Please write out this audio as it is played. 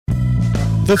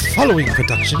The following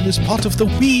production is part of the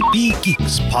We Be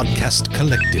Geeks podcast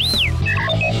collective.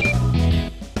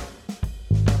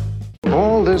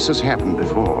 All this has happened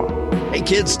before. Hey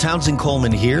kids, Townsend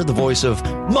Coleman here, the voice of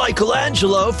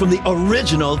Michelangelo from the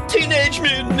original Teenage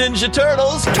Mutant Ninja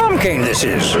Turtles. Tom Kane this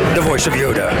is, the voice of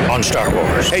Yoda on Star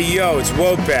Wars. Hey yo, it's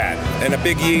Wobat, and a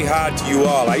big yeehaw to you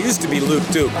all. I used to be Luke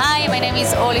Duke. Hi, my name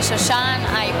is Oli Shoshan.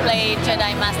 I play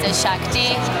Jedi Master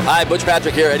Shakti. Hi, Butch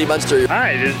Patrick here, Eddie Munster.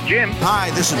 Hi, this is Jim. Hi,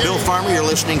 this is Bill Farmer. You're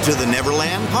listening to the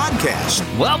Neverland podcast.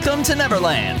 Welcome to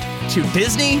Neverland, to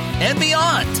Disney and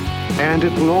beyond. And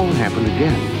it will all happen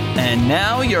again. And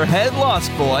now your head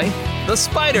lost boy, the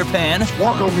Spider-Pan.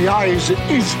 Walk on the eyes and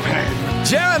each pan.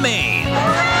 Jeremy.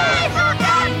 Hooray for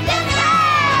Disney!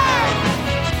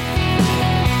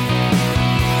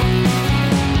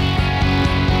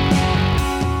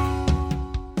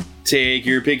 Take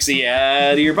your pixie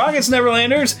out of your pockets,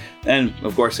 Neverlanders. And,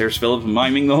 of course, there's Philip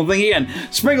miming the whole thing again.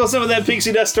 Sprinkle some of that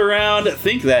pixie dust around.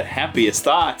 Think that happiest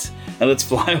thought. And let's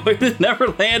fly away to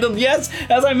Neverland. And yes,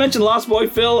 as I mentioned, Lost Boy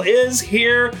Phil is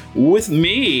here with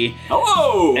me.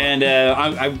 Hello! And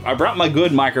I brought my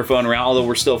good microphone around, although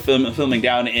we're still filming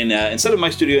down in instead of my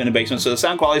studio in the basement, so the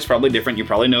sound quality is probably different. You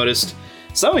probably noticed.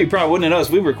 Some of you probably wouldn't have noticed.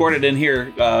 We've recorded in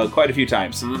here quite a few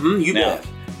times. Mm-hmm, you bet.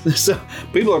 So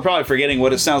people are probably forgetting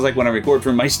what it sounds like when I record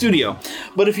from my studio.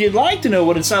 But if you'd like to know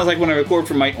what it sounds like when I record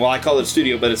from my, well, I call it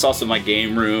studio, but it's also my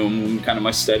game room, kind of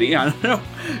my study. I don't know.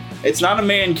 It's not a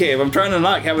man cave. I'm trying to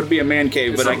not have it be a man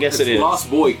cave, but I guess it is. It's Lost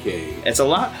Boy Cave. It's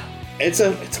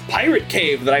a pirate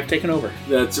cave that I've taken over.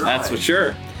 That's right. That's for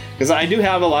sure. Because I do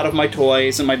have a lot of my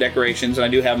toys and my decorations, and I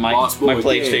do have my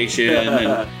PlayStation,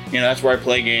 and that's where I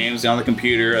play games on the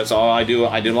computer. That's all I do.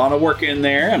 I do a lot of work in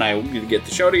there, and I get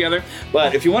the show together.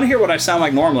 But if you want to hear what I sound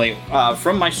like normally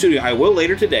from my studio, I will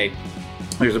later today.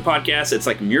 There's a podcast. It's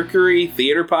like Mercury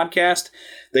Theater Podcast.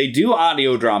 They do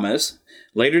audio dramas.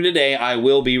 Later today, I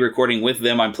will be recording with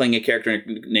them. I'm playing a character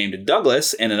named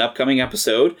Douglas in an upcoming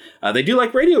episode. They do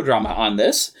like radio drama on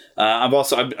this.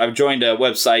 I've joined a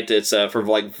website that's for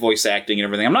like voice acting and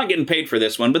everything. I'm not getting paid for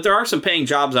this one, but there are some paying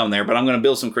jobs on there. But I'm going to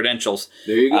build some credentials.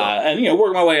 There you go. And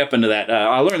work my way up into that.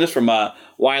 I learned this from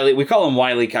Wiley. We call him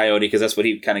Wiley Coyote because that's what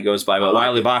he kind of goes by. But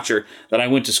Wiley Botcher that I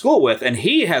went to school with, and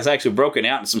he has actually broken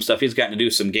out in some stuff. He's gotten to do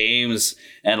some games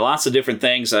and lots of different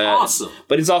things. Awesome.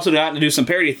 But he's also gotten to do some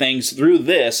parody things through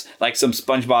this, like some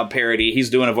SpongeBob parody. He's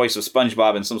doing a voice of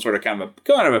SpongeBob in some sort of kind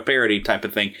of a parody type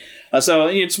of thing. So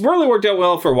it's really worked out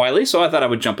well for Wiley, so I thought I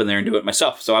would jump in there and do it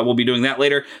myself. So I will be doing that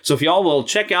later. So if y'all will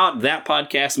check out that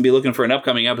podcast and be looking for an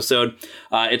upcoming episode,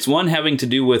 it's one having to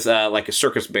do with like a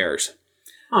circus bears.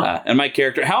 And my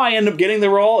character, how I end up getting the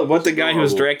role of what the guy who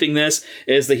was directing this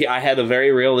is that I had a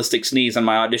very realistic sneeze on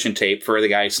my audition tape for the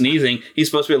guy sneezing. He's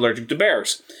supposed to be allergic to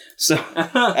bears. So,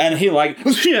 and he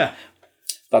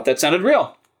thought that sounded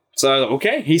real. So,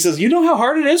 okay. He says, you know how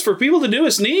hard it is for people to do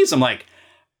a sneeze? I'm like,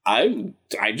 I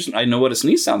know what a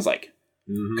sneeze sounds like.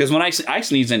 Because when I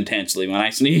sneeze intensely, when I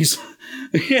sneeze,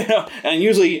 and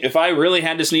usually if I really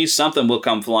had to sneeze, something will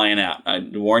come flying out. I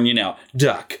warn you now,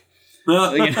 duck.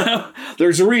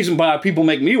 There's a reason why people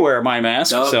make me wear my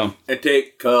mask. So and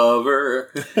take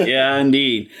cover. Yeah,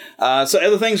 indeed. So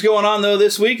other things going on though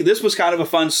this week. This was kind of a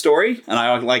fun story, and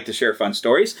I like to share fun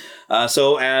stories.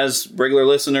 So as regular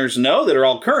listeners know that are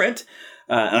all current,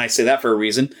 and I say that for a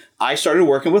reason, I started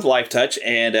working with LifeTouch,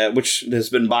 and which has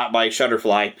been bought by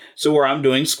Shutterfly. So where I'm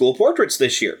doing school portraits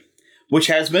this year, which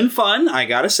has been fun. I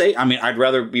gotta say, I mean, I'd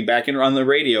rather be back in on the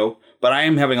radio. But I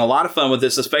am having a lot of fun with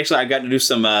this, especially I got to do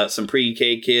some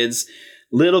pre-K kids,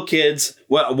 little kids.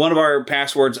 Well, one of our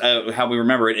passwords, how we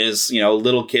remember it is,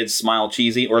 little kids smile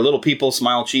cheesy, or little people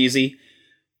smile cheesy,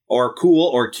 or cool,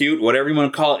 or cute, whatever you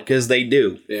want to call it, because they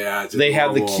do. Yeah, they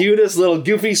have the cutest little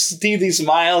goofy, teethy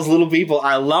smiles, little people.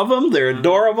 I love them. They're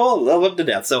adorable. Love them to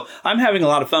death. So I'm having a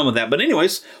lot of fun with that. But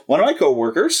anyways, one of my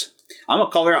coworkers, I'm going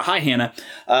to call her out. Hi, Hannah.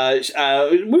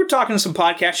 We were talking to some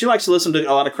podcasts. She likes to listen to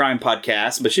a lot of crime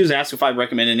podcasts, but she was asking if I'd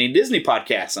recommend any Disney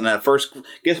podcasts. And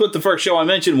guess what the first show I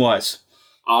mentioned was?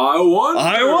 I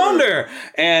wonder.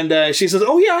 And she says,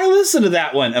 oh, yeah, I listened to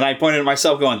that one. And I pointed at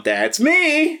myself going, that's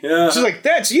me. Yeah. She's like,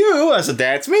 that's you. I said,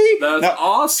 that's me. That's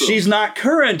awesome. She's not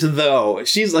current, though.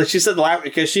 She said,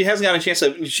 because she hasn't got a chance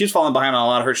she's fallen behind on a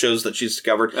lot of her shows that she's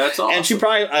discovered. That's awesome. And she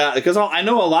probably, because I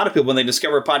know a lot of people, when they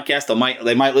discover a podcast,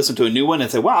 they might listen to a new one and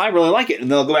say, wow, I really like it.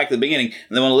 And they'll go back to the beginning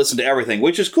and they want to listen to everything,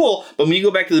 which is cool. But when you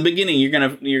go back to the beginning, you're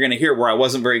going to hear where I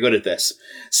wasn't very good at this.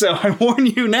 So I warn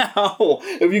you now,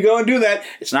 if you go and do that,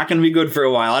 it's not going to be good for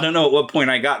a while. I don't know at what point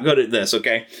I got good at this,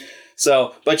 okay?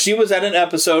 So, but she was at an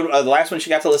episode. The last one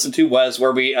she got to listen to was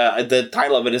where the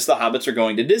title of it is "The Hobbits Are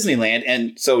Going to Disneyland,"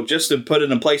 and so just to put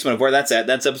it in placement of where that's at,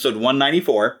 that's episode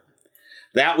 194.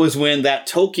 That was when that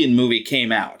Tolkien movie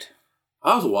came out.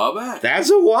 That was a while back.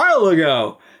 That's a while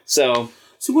ago. So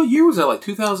what year was that? Like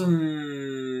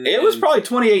 2000? It was probably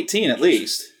 2018 at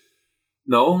least.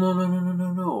 No.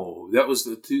 That was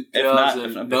the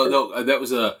 2000. No, that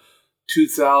was a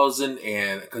 2000,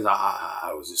 and because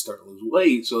I was just starting to lose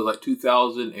weight, so it was like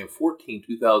 2014,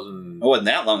 2000. It wasn't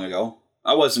that long ago.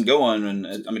 I wasn't going,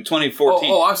 2014.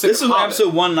 I was thinking this is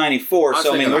episode 194,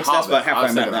 so that's about halfway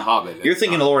I'm at now. You're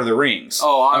thinking of Lord of the Rings.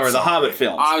 Or the Hobbit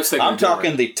films. I'm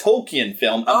talking the Tolkien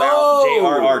film about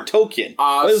J.R.R. Tolkien.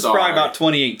 This is probably about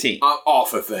 2018. I'm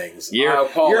off of things. You're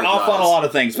off on a lot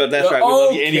of things, but that's right. We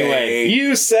love you anyway.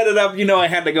 You set it up. I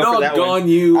had to go for that one.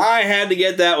 I had to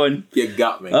get that one. You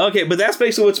got me. Okay, but that's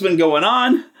basically what's been going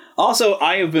on. Also,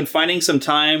 I have been finding some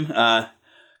time...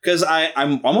 because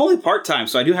I'm only part-time,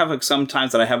 so I do have some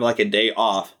times that I have like a day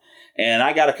off. And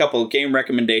I got a couple of game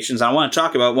recommendations. I want to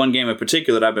talk about one game in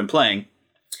particular that I've been playing.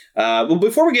 Well,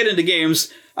 before we get into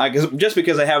games, just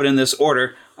because I have it in this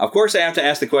order, of course I have to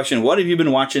ask the question, what have you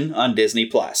been watching on Disney+?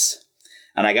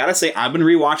 And I gotta say, I've been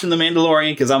rewatching The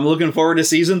Mandalorian because I'm looking forward to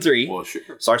Season 3. Well, sure.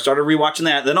 So I started rewatching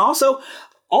that. Then also,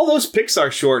 all those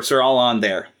Pixar shorts are all on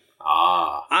there.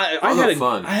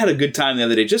 I had a good time the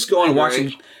other day just going and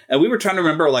watching, and we were trying to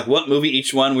remember like what movie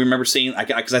each one we remember seeing,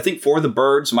 because I think For the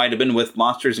Birds might have been with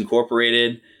Monsters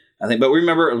Incorporated, I think, but we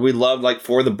loved like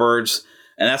For the Birds,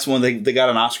 and that's one they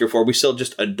got an Oscar for. We still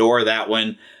just adore that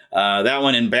one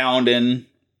and Boundin',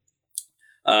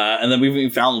 and then we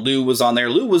found Lou was on there.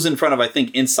 Lou was in front of, I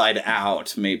think, Inside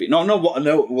Out, maybe. No,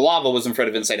 Lava was in front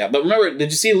of Inside Out. But remember,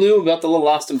 did you see Lou about the little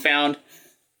lost and found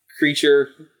creature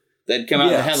that come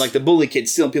out and had like the bully kid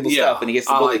stealing people's stuff, and he gets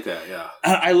the bully. I like that, yeah.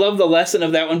 I love the lesson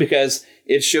of that one because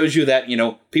it shows you that,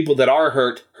 people that are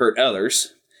hurt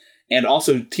others, and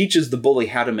also teaches the bully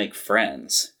how to make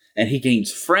friends. And he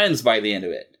gains friends by the end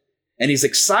of it. And he's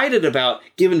excited about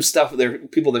giving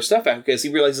people their stuff back because he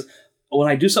realizes, when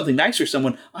I do something nice for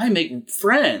someone, I make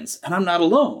friends and I'm not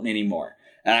alone anymore.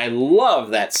 And I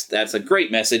love that. That's a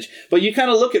great message. But you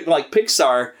kind of look at like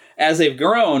Pixar as they've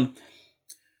grown.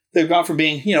 They've gone from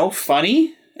being,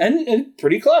 funny and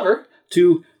pretty clever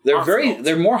to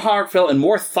they're more heartfelt and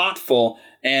more thoughtful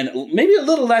and maybe a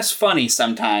little less funny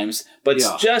sometimes, but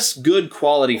it's just good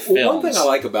quality films. One thing I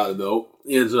like about it though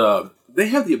is they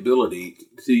have the ability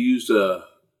to use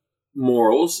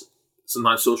morals,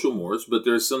 sometimes social morals, but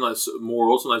there's sometimes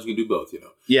morals, sometimes you can do both,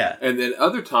 Yeah. And then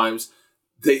other times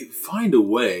they find a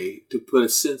way to put a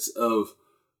sense of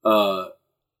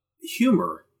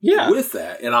humor with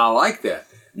that, and I like that.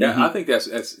 Yeah, I think that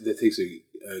takes a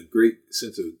great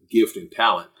sense of gift and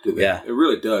talent to that. Yeah. It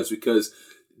really does, because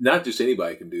not just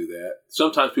anybody can do that.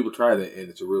 Sometimes people try that and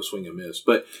it's a real swing and miss.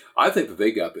 But I think that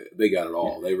they got it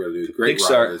all. They really do. Great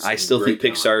writers. I still think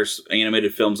Pixar's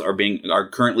animated films are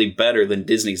currently better than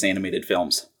Disney's animated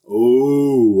films.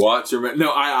 Oh, what's your...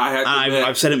 No, I had to admit.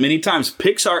 I've said it many times.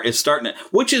 Pixar is starting it,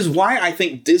 which is why I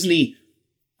think Disney...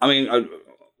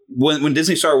 when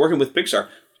Disney started working with Pixar...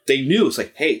 They knew it's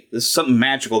like, hey, this is something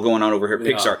magical going on over here at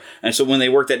Pixar. And so when they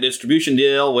worked that distribution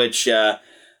deal, which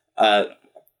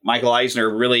Michael Eisner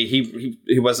really he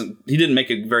didn't make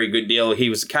a very good deal. He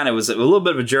was a little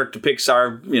bit of a jerk to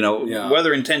Pixar,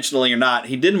 whether intentionally or not.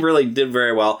 He did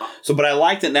very well. So, but I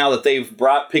like that now that they've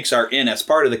brought Pixar in as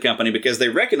part of the company because they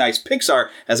recognize Pixar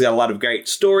has got a lot of great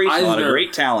stories, a lot of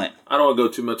great talent. I don't want to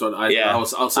go too much on Eisner. Yeah.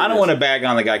 I don't want to bag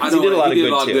on the guy because he did a lot of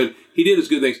good too. He did his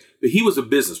good things, but he was a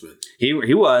businessman. He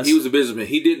was. He was a businessman.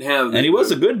 He didn't have... he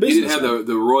was a good businessman. He didn't have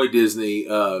the Roy Disney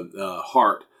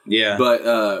heart. Yeah.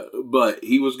 But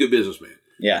he was a good businessman.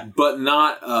 Yeah. But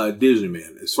not Disney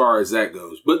man as far as that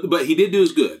goes. But he did do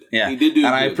his good. Yeah. He did do his good.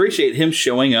 And I appreciate him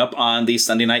showing up on these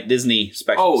Sunday night Disney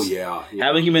specials. Oh, yeah.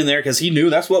 Having him in there because he knew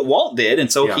that's what Walt did. And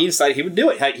so he decided he would do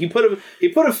it. He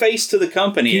put a face to the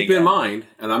company. Keep in mind,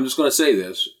 and I'm just going to say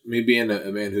this, me being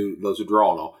a man who loves to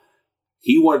draw and all,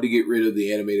 he wanted to get rid of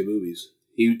the animated movies.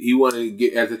 He wanted to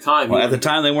get, at the time... Well, at the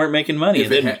time, they weren't making money.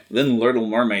 Then Little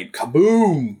Mermaid,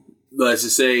 kaboom! Let's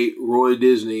just say Roy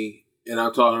Disney, and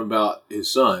I'm talking about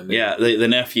his son. Yeah, the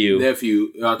nephew.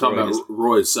 I'm talking about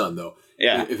Roy's son, though.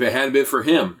 Yeah. If it hadn't been for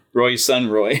him... Roy's son,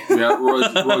 Roy. Yeah, Roy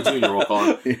Jr., we'll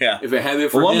call him. Yeah. If it hadn't been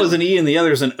for him... one was an E and the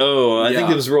other's an O. I think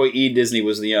it was Roy E. Disney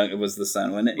was the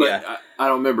son, wasn't it? But I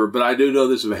don't remember, but I do know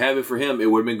this. If it hadn't been for him, it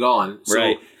would have been gone. So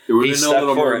right. There would have been no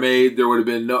Little Mermaid. There would have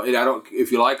been no... I don't...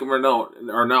 If you like them or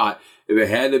not, if it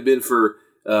hadn't been for...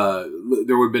 there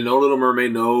would have been no Little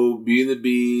Mermaid, no Beauty and the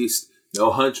Beast, No,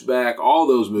 Hunchback, all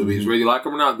those movies, whether you like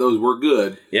them or not, those were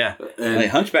good. Yeah, and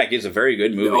Hunchback is a very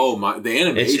good movie. Oh my, the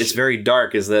animation! It's very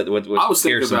dark. Is that what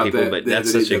scares some people? But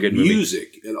that's such a good movie.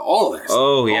 Music and all that.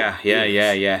 Oh yeah.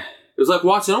 It was like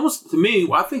watching almost, to me,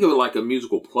 I think of it like a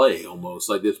musical play almost,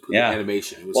 like this the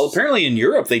animation. It was apparently in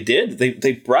Europe they did.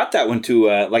 They brought that one to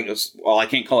I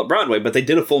can't call it Broadway, but they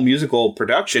did a full musical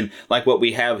production like what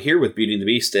we have here with Beauty and the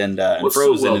Beast and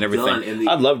Frozen and everything.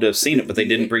 I'd love to have seen it, but they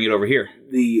didn't bring it over here.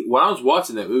 When I was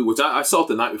watching that movie, which I saw it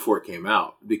the night before it came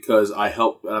out because I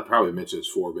helped, and I probably mentioned this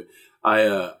before, but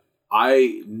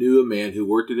I knew a man who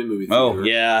worked at a movie theater. Oh,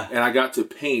 yeah. And I got to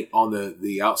paint on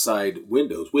the outside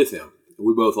windows with him.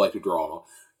 We both like to draw and all.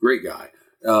 Great guy.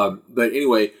 But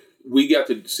anyway, we got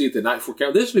to see it the night before.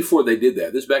 This is before they did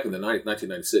that. This is back in the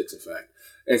 1996, in fact.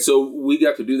 And so we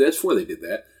got to do that before they did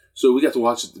that. So we got to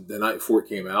watch it the night before it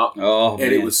came out. Oh,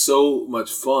 and it was so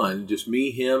much fun. Just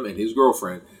me, him, and his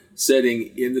girlfriend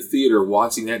sitting in the theater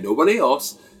watching that. Nobody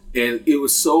else. And it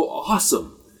was so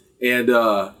awesome. And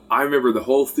I remember the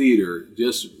whole theater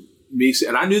just... me,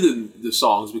 and I knew the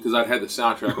songs because I'd had the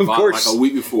soundtrack like a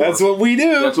week before. That's what we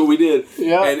do. That's what we did.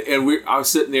 Yeah. And I was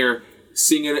sitting there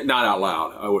singing it, not out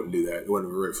loud. I wouldn't do that. It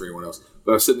wasn't ready for anyone else.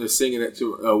 But I was sitting there singing it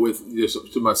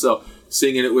to myself,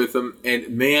 singing it with them. And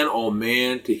man, oh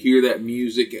man, to hear that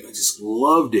music, I just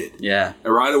loved it. Yeah.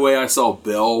 And right away, I saw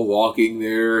Belle walking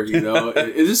there. You know,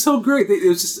 it's just so great. It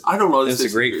was just, I don't know. It's a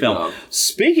great film.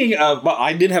 Speaking of,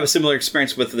 I did have a similar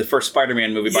experience with the first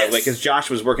Spider-Man movie, by the way, because Josh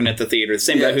was working at the theater. The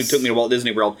same guy who took me to Walt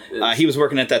Disney World. He was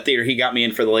working at that theater. He got me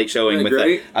in for the late showing with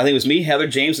I think it was me, Heather,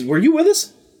 James. Were you with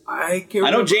us? I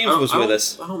know James was with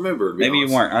us. I don't remember. Maybe you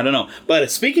weren't. I don't know.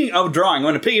 But speaking of drawing, I'm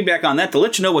going to piggyback on that to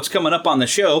let you know what's coming up on the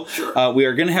show. Sure. We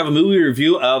are going to have a movie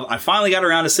review of, I finally got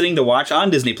around to sitting to watch on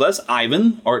Disney Plus,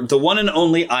 Ivan, or the one and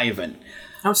only Ivan.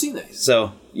 I've seen that.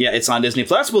 So, yeah, it's on Disney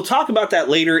Plus. We'll talk about that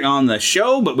later on the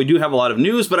show, but we do have a lot of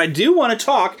news. But I do want to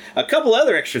talk a couple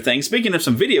other extra things, speaking of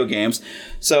some video games.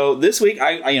 So this week,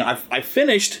 I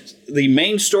finished the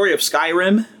main story of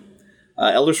Skyrim,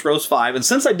 Elder Scrolls V, and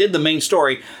since I did the main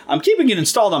story, I'm keeping it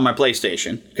installed on my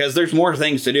PlayStation because there's more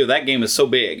things to do. That game is so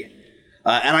big,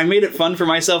 and I made it fun for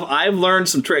myself. I've learned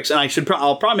some tricks, and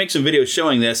I'll probably make some videos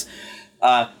showing this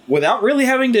without really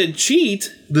having to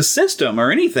cheat the system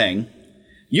or anything.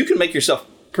 You can make yourself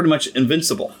pretty much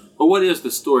invincible. But what is the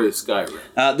story of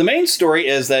Skyrim? The main story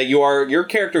is that your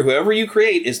character, whoever you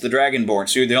create, is the Dragonborn.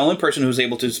 So you're the only person who's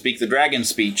able to speak the dragon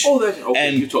speech. Oh, that's okay.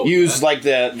 And you told use me like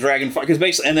the dragon, because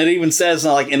basically, and it even says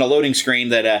like in a loading screen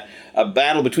that a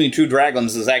battle between two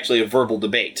dragons is actually a verbal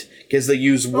debate because they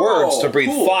use words to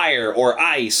breathe fire or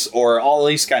ice or all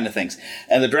these kind of things.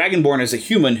 And the Dragonborn is a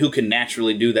human who can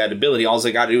naturally do that ability. All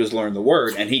they got to do is learn the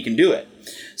word, and he can do it.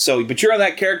 So, but you're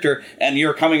that character, and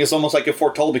you're coming as almost like a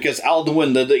foretold because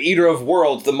Alduin, the eater of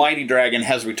worlds, the mighty dragon,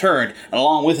 has returned, and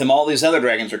along with him, all these other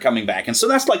dragons are coming back. And so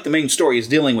that's like the main story is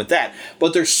dealing with that.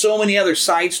 But there's so many other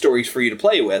side stories for you to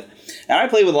play with, and I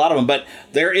play with a lot of them. But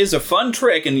there is a fun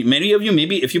trick, and many of you,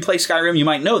 maybe if you play Skyrim, you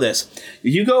might know this.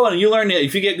 You go and you learn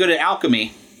if you get good at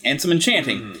alchemy and some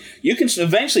enchanting, you can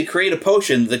eventually create a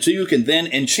potion that you can then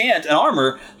enchant an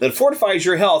armor that fortifies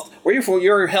your health, where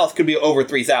your health could be over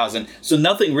 3,000, so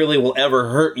nothing really will ever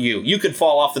hurt you. You could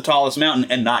fall off the tallest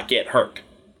mountain and not get hurt.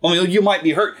 I mean, you might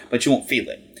be hurt, but you won't feel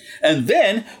it. And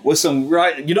then, with some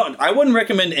I wouldn't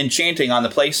recommend enchanting on the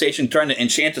PlayStation, trying to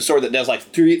enchant a sword that does like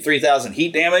 3,000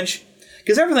 heat damage,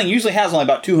 because everything usually has only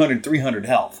about 200, 300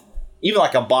 health. Even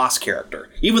like a boss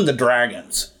character. Even the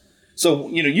dragons. So,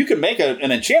 you can make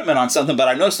an enchantment on something, but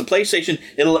I noticed the PlayStation,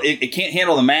 it can't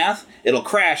handle the math, it'll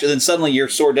crash, and then suddenly your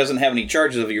sword doesn't have any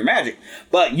charges of your magic.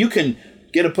 But you can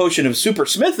get a potion of super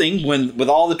smithing with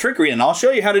all the trickery, and I'll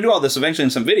show you how to do all this eventually in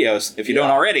some videos, if you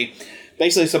don't already.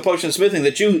 Basically, it's a potion of smithing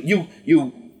that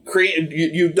you create.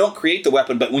 You don't create the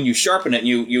weapon, but when you sharpen it and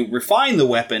you refine the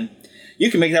weapon, you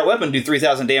can make that weapon do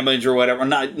 3,000 damage or whatever.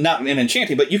 Not in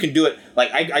enchanting, but you can do it.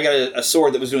 Like, I got a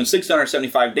sword that was doing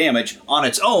 675 damage on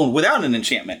its own without an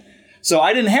enchantment. So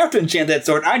I didn't have to enchant that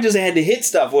sword. I just had to hit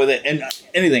stuff with it, and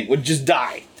anything would just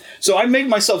die. So I made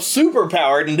myself super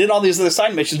powered and did all these other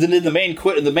side missions and did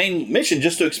the main mission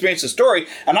just to experience the story.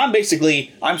 And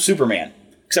I'm Superman,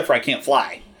 except for I can't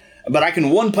fly. But I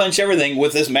can one-punch everything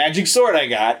with this magic sword I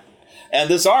got and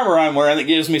this armor I'm wearing that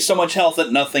gives me so much health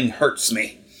that nothing hurts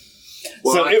me.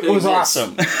 Well, so it was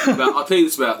awesome. I'll tell you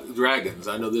this about dragons.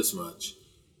 I know this much.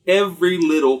 Every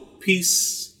little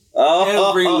piece.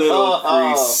 Every little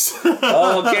crease.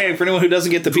 Okay, for anyone who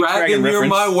doesn't get the Peach Dragon reference. You're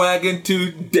my wagon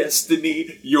to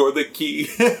destiny. You're the key.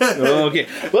 Okay,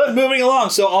 but moving along.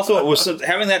 So also, it was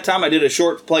having that time, I did a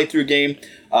short playthrough game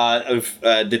of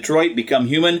Detroit Become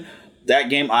Human.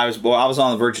 That game, I was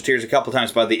on the verge of tears a couple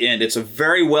times by the end. It's a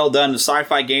very well done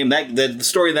sci-fi game. The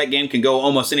story of that game can go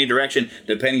almost any direction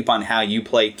depending upon how you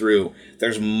play through.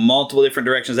 There's multiple different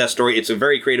directions of that story. It's a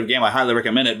very creative game. I highly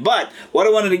recommend it. But what I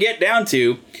wanted to get down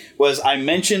to was I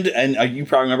mentioned, and you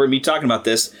probably remember me talking about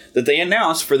this, that they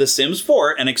announced for The Sims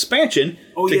 4 an expansion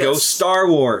to go Star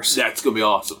Wars. That's going to be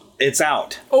awesome. It's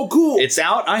out. Oh, cool. It's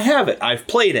out. I have it. I've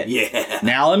played it. Yeah.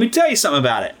 Now let me tell you something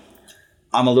about it.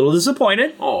 I'm a little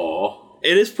disappointed. Oh.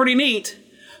 It is pretty neat,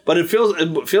 but it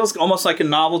feels almost like a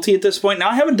novelty at this point. Now,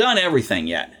 I haven't done everything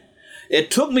yet.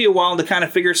 It took me a while to kind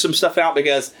of figure some stuff out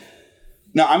because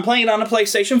now I'm playing it on a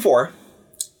PlayStation 4,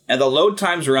 and the load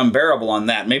times are unbearable on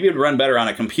that. Maybe it would run better on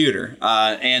a computer.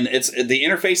 And the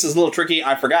interface is a little tricky.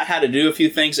 I forgot how to do a few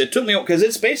things. It took me because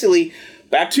it's basically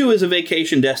Batu is a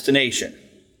vacation destination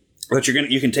that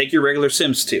you can take your regular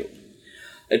Sims to.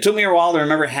 It took me a while to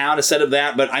remember how to set up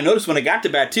that, but I noticed when I got to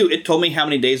Batu, it told me how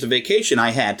many days of vacation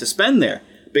I had to spend there,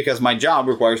 because my job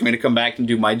requires me to come back and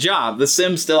do my job. The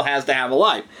Sim still has to have a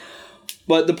life.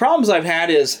 But the problems I've had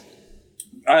is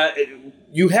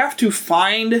you have to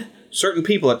find certain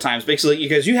people at times, basically,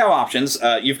 because you have options.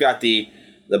 You've got the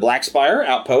Black Spire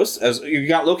outpost, as you've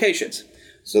got locations.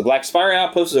 So the Black Spire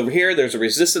outpost is over here. There's a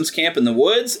resistance camp in the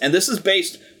woods, and this is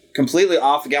based completely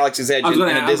off the Galaxy's Edge in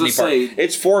a Disney park.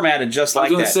 It's formatted just like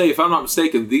that. I was going to say, if I'm not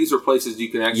mistaken, these are places you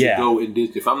can actually go in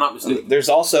Disney. If I'm not mistaken. There's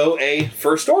also a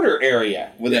First Order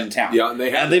area within town. Yeah,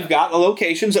 and they've got the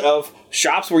locations of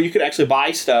shops where you could actually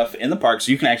buy stuff in the park,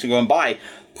 so you can actually go and buy.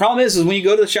 Problem is when you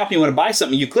go to the shop and you want to buy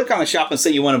something, you click on the shop and say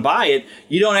you want to buy it,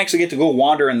 you don't actually get to go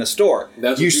wander in the store.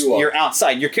 That's what you are. You're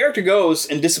outside. Your character goes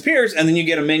and disappears, and then you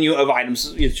get a menu of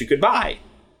items that you could buy.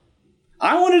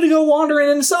 I wanted to go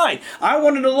wandering inside. I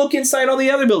wanted to look inside all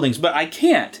the other buildings, but I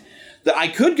can't. I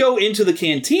could go into the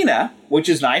cantina, which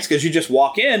is nice because you just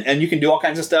walk in and you can do all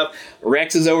kinds of stuff.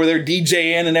 Rex is over there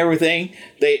DJing and everything.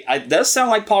 It does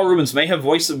sound like Paul Rubens may have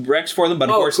voiced of Rex for them,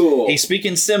 but of course he's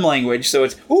speaking Sim language, so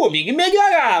it's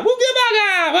yeah.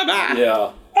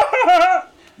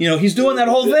 You know, he's doing that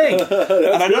whole thing.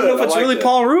 And I don't know if it's really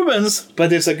Paul Rubens,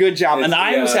 but it's a good job. And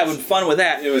I was having fun with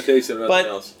that. Imitation of nothing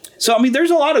else. So, I mean, there's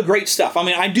a lot of great stuff. I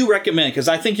mean, I do recommend it because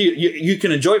I think you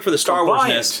can enjoy it for the Star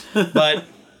Wars-ness. But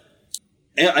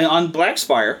on Black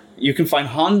Spire, you can find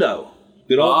Hondo.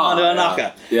 Good old Hondo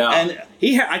Anaka. Yeah. And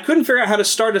I couldn't figure out how to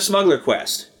start a smuggler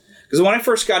quest. Because when I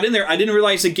first got in there, I didn't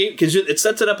realize the game, because it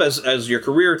sets it up as your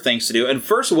career things to do. And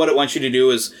first, what it wants you to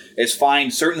do is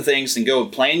find certain things and go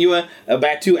plan you a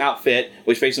Batu outfit,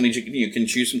 which basically means you can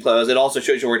choose some clothes. It also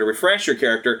shows you where to refresh your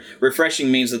character. Refreshing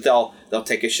means that they'll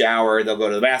take a shower, they'll go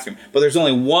to the bathroom. But there's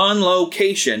only one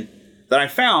location that I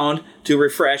found to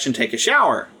refresh and take a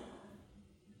shower.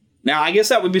 Now, I guess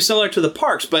that would be similar to the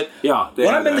parks, but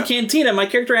when I'm in the cantina, my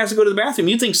character has to go to the bathroom.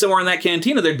 You'd think somewhere in that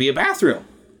cantina there'd be a bathroom.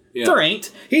 Yeah. There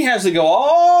ain't. He has to go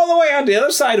all the way out the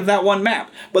other side of that one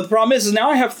map. But the problem is now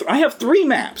I have 3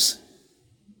 maps.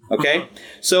 Okay?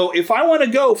 So if I want to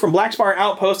go from Black Spire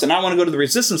Outpost and I want to go to the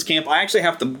Resistance Camp, I actually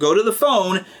have to go to the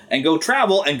phone and go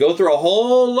travel and go through a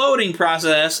whole loading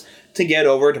process to get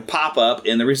over to pop up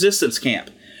in the Resistance Camp.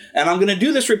 And I'm going to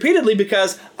do this repeatedly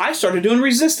because I started doing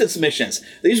resistance missions.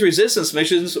 These resistance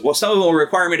missions, well, some of them will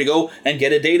require me to go and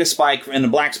get a data spike in the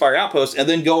Black Spire Outpost and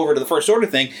then go over to the First Order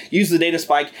thing, use the data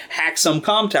spike, hack some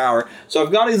comm tower. So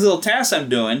I've got these little tasks I'm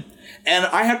doing, and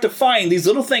I have to find these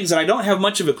little things that I don't have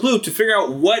much of a clue to figure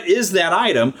out what is that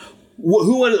item.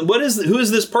 Who is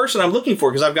this person I'm looking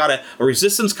for? Because I've got a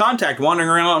resistance contact wandering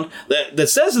around that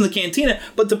says in the cantina,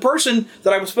 but the person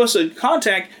that I was supposed to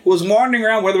contact was wandering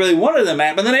around whether they wanted the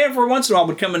map, and then every once in a while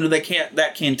would come into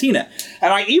that cantina.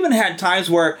 And I even had times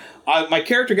where my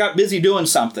character got busy doing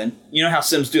something. You know how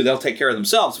Sims do. They'll take care of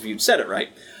themselves if you've said it right.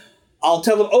 I'll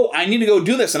tell them, I need to go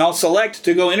do this, and I'll select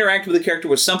to go interact with the character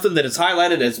with something that is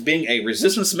highlighted as being a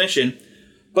resistance mission.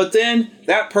 But then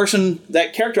that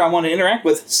character I want to interact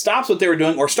with, stops what they were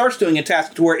doing or starts doing a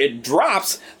task to where it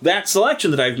drops that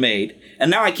selection that I've made. And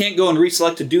now I can't go and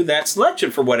reselect to do that selection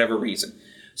for whatever reason.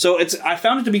 So I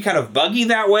found it to be kind of buggy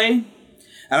that way.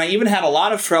 And I even had a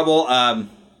lot of trouble. I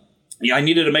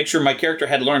needed to make sure my character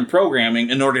had learned programming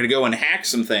in order to go and hack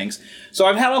some things. So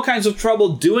I've had all kinds of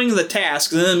trouble doing the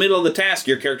tasks. And in the middle of the task,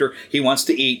 your character, he wants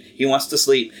to eat, he wants to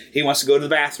sleep, he wants to go to the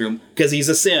bathroom because he's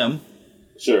a Sim.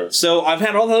 Sure. So I've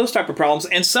had all those type of problems,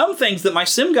 and some things that my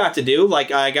Sim got to do,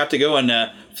 like I got to go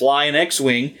and fly an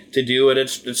X-Wing to do it.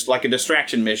 It's like a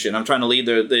distraction mission. I'm trying to lead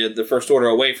the First Order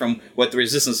away from what the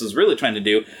Resistance is really trying to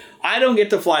do. I don't get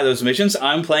to fly those missions.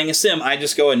 I'm playing a Sim. I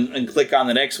just go and click on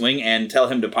that X-Wing and tell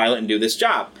him to pilot and do this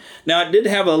job. Now, it did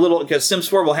have a little, because Sims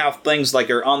 4 will have things like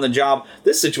are on the job.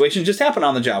 This situation just happened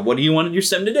on the job. What do you want your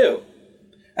Sim to do?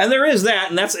 And there is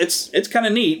that, and it's kind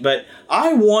of neat. But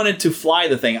I wanted to fly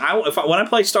the thing. When I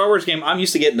play Star Wars game, I'm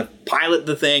used to getting to pilot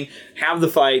the thing, have the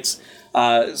fights.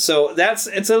 So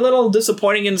it's a little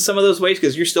disappointing in some of those ways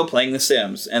because you're still playing The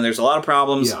Sims, and there's a lot of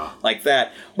problems like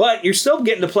that. But you're still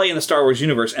getting to play in the Star Wars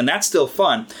universe, and that's still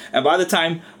fun. And by the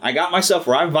time I got myself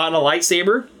where I bought a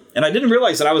lightsaber, and I didn't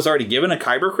realize that I was already given a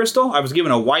kyber crystal. I was given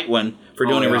a white one for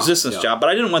doing a resistance job, but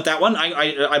I didn't want that one.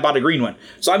 I bought a green one.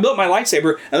 So I built my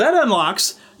lightsaber, and that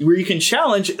unlocks where you can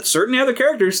challenge certain other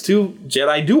characters to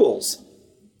Jedi duels.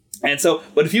 And so,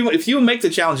 but if you make the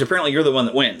challenge, apparently you're the one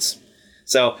that wins.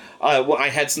 So I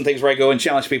had some things where I go and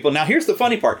challenge people. Now, here's the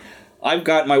funny part. I've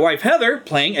got my wife, Heather,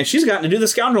 playing, and she's gotten to do the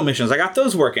scoundrel missions. I got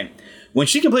those working. When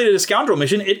she completed a scoundrel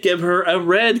mission, it gave her a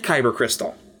red kyber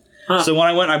crystal. Huh. So when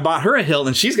I went, I bought her a hilt,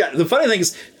 and she's got... The funny thing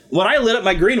is, when I lit up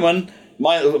my green one,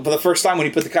 for the first time when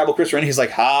he put the kyber crystal in, he's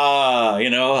like,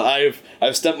 I've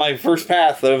stepped my first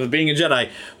path of being a Jedi.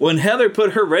 When Heather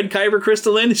put her red kyber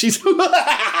crystal in, she's...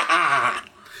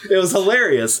 It was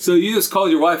hilarious. So you just called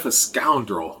your wife a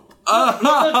scoundrel.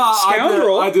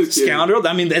 Scoundrel. Scoundrel.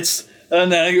 I mean, that's... And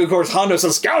then, of course, Hondo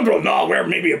says, scoundrel. No, we're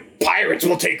maybe pirates.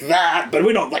 We'll take that. But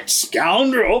we don't like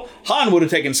scoundrel. Han would have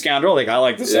taken scoundrel. Like, I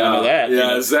like the sound of that.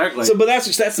 Yeah, exactly. So, but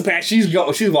that's the path she's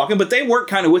walking. But they work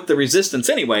kind of with the resistance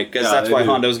anyway, because that's why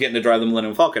Hondo's getting to drive the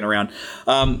Millennium Falcon around.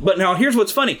 But now, here's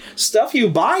what's funny. Stuff you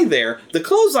buy there, the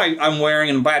clothes I'm wearing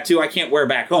in Bat 2, I can't wear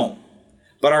back home.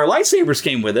 But our lightsabers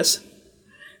came with us.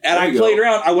 And I played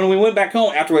around. When we went back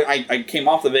home, after I came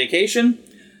off the vacation...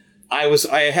 I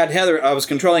had Heather, I was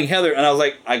controlling Heather, and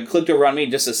I clicked over on me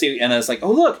just to see, and I was like,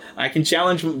 oh, look, I can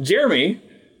challenge Jeremy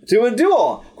to a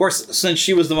duel. Of course, since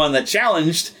she was the one that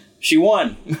challenged, she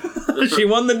won. She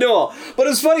won the duel. But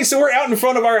it's funny, so we're out in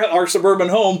front of our suburban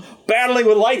home, battling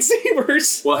with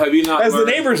lightsabers. Well, have you not as the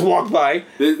neighbors walk by.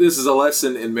 This is a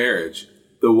lesson in marriage.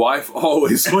 The wife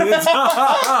always wins.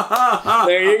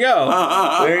 There you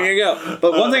go.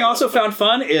 But one thing I also found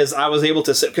fun is I was able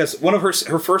to sit, because one of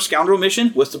her first scoundrel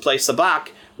mission was to play sabacc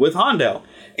with Hondo.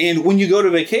 And when you go to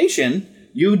vacation,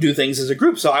 you do things as a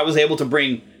group. So I was able to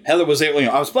bring, I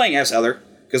was playing as Heather,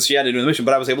 because she had to do the mission,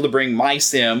 but I was able to bring my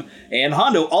sim and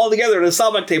Hondo all together at a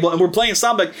sabacc table, and we're playing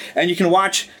sabacc, and you can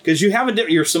watch, because you have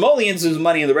your simoleons is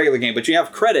money in the regular game, but you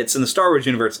have credits in the Star Wars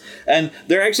universe, and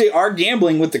there actually are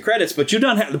gambling with the credits, but you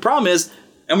don't have, the problem is,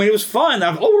 I mean, it was fun,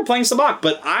 we're playing sabacc,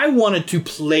 but I wanted to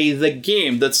play the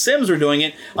game. The Sims are doing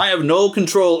it. I have no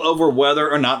control over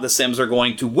whether or not the Sims are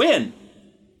going to win.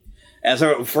 And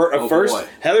so first,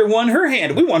 Heather won her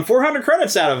hand. We won 400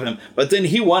 credits out of him, but then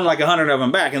he won like 100 of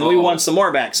them back, and then we won some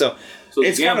more back. So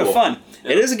it's kind of fun.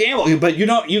 Yeah. It is a gamble, but you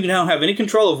don't have any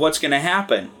control of what's going to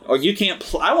happen, or you can't.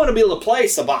 I want to be able to play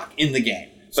sabacc in the game,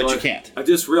 but you can't. I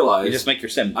just realized you just make your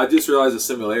sim. I just realized a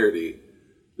similarity,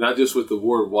 not just with the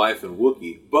word wife and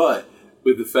Wookiee, but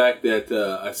with the fact that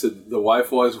I said the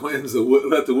wife always wins.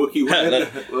 Let the Wookiee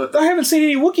win. I haven't seen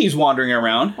any Wookiees wandering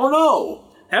around. Oh no.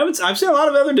 I've seen a lot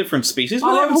of other different species,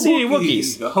 but I haven't seen any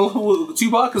Wookiees.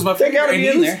 Chewbacca's my favorite. They gotta be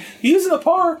in there. He's in the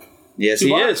park. Yes,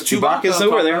 he is. Chewbacca's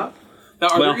over there. Now,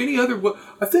 are there any other...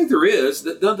 I think there is.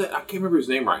 I can't remember his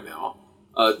name right now.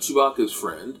 Chewbacca's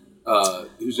friend.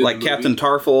 Who's in like Captain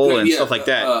Tarful and stuff like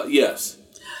that. Yes.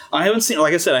 I haven't seen...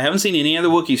 Like I said, I haven't seen any other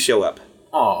Wookiees show up.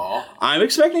 Aww. I'm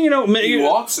expecting,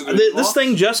 this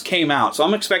thing just came out, so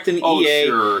I'm expecting EA,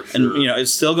 sure. And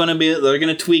it's still going to be. They're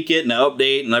going to tweak it and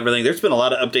update and everything. There's been a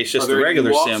lot of updates just to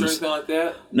regular Sims. Or anything like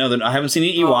that? No, I haven't seen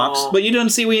any Ewoks, but you don't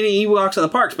see any Ewoks in the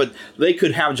parks. But they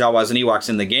could have Jawas and Ewoks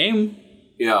in the game.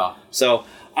 Yeah. So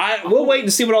we'll wait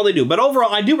and see what all they do. But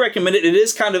overall, I do recommend it. It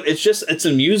is kind of, it's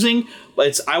amusing,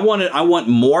 but I want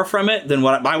more from it than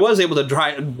what I was able to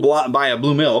buy a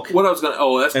blue milk. What I was going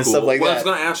to, that's and cool. Stuff like what that. I was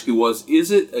going to ask you was, is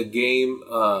it a game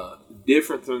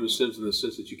different from The Sims in the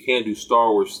sense that you can do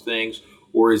Star Wars things,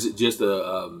 or is it just I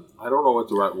don't know what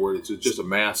the right word is. It's just a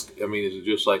mask. I mean, is it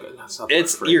just like that's not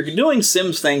you're doing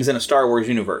Sims things in a Star Wars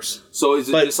universe. So is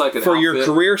it just like an for outfit? Your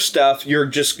career stuff? You're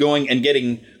just going and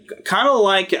getting. Kind of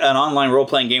like an online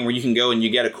role-playing game where you can go and you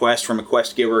get a quest from a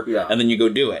quest giver, and then you go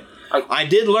do it. I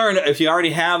did learn if you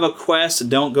already have a quest,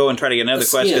 don't go and try to get another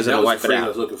quest because it'll wipe it out. I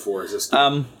was looking for is this.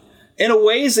 In a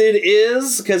ways, it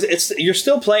is because you're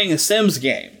still playing a Sims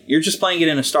game. You're just playing it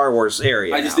in a Star Wars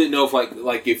area. I just didn't know if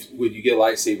when you get a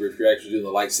lightsaber, if you're actually doing the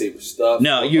lightsaber stuff.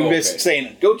 No, you're just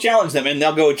saying go challenge them, and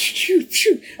they'll go choo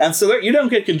choo, and so you don't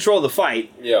get control of the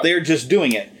fight. Yeah. They're just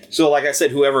doing it. So, like I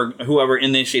said, whoever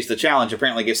initiates the challenge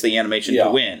apparently gets the animation to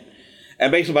win. And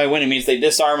basically by winning means they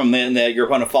disarm them, and your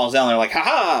opponent falls down, and they're like,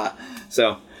 ha-ha!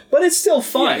 So, But it's still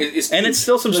fun, and it's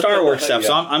still some Star Wars stuff.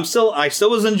 Yeah. So I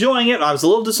still was enjoying it. I was a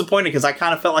little disappointed because I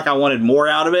kind of felt like I wanted more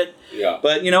out of it. Yeah.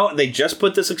 But they just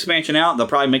put this expansion out. They'll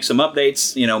probably make some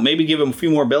updates. Maybe give them a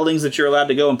few more buildings that you're allowed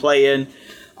to go and play in.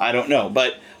 I don't know,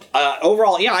 but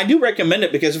overall, yeah, I do recommend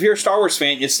it because if you're a Star Wars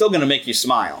fan, it's still going to make you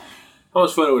smile. How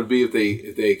much fun it would be if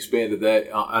they expanded that,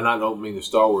 and I don't mean the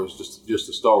Star Wars, just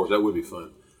the Star Wars. That would be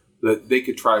fun. But they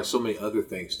could try so many other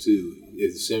things too.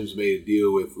 If the Sims made a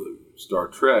deal with Star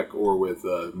Trek or with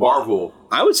Marvel,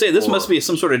 I would say this must be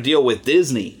some sort of deal with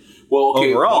Disney. Well,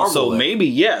 okay, overall, Marvel, so then.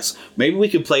 maybe we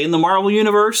could play in the Marvel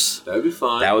universe. That'd be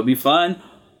fun. That would be fun.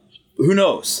 Who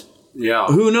knows? Yeah.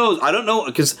 Who knows? I don't know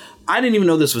because I didn't even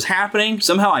know this was happening.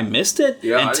 Somehow I missed it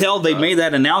until they made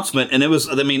that announcement, and it was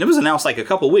announced like a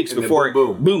couple weeks before.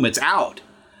 Boom, it's out.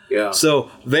 Yeah. So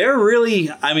they're really,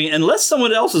 unless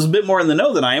someone else is a bit more in the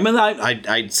know than I am, and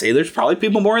I'd say there's probably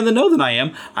people more in the know than I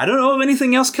am. I don't know of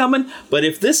anything else coming, but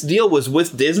if this deal was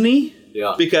with Disney,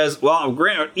 because,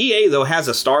 EA, though, has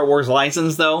a Star Wars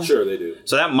license, though. Sure, they do.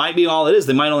 So that might be all it is.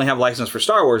 They might only have a license for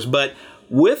Star Wars, but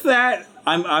with that,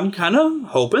 I'm kind of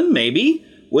hoping maybe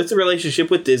with the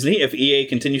relationship with Disney, if EA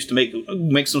continues to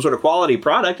make some sort of quality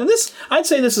product, and I'd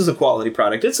say this is a quality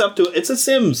product. It's a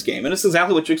Sims game, and it's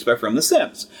exactly what you expect from The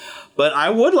Sims. But I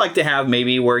would like to have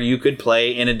maybe where you could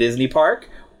play in a Disney park,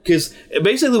 because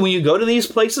basically when you go to these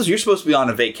places, you're supposed to be on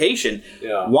a vacation.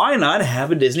 Yeah. Why not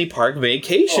have a Disney park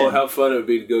vacation? Oh, how fun it would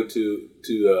be to go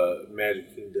to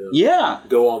Magic Kingdom. Yeah.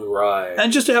 Go on the ride.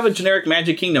 And just to have a generic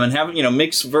Magic Kingdom and have,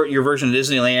 mix your version of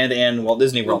Disneyland and Walt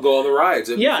Disney World. Go on the rides.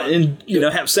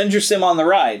 And send your sim on the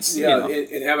rides. Yeah,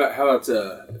 and how about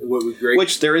what would great?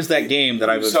 Which there is that game that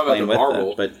I was playing with.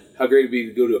 Marvel, but how great it'd be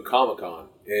to go to a Comic-Con.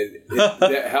 And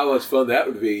how much fun that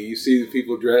would be. You see the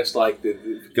people dressed like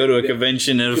go to a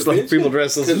convention and it's like people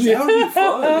dressed as... That would be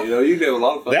fun. You'd have a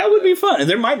lot of fun. That would be fun. And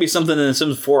there might be something in The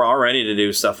Sims 4 already to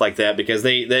do stuff like that, because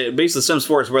they basically Sims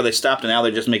 4 is where they stopped, and now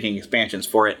they're just making expansions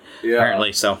for it,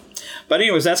 apparently. So, but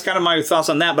anyways, that's kind of my thoughts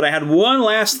on that. But I had one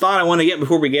last thought I want to get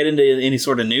before we get into any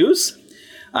sort of news.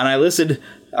 And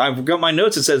I've got my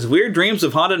notes. It says, Weird Dreams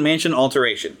of Haunted Mansion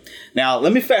Alteration. Now,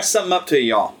 let me fast something up to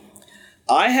y'all.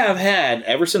 I have had,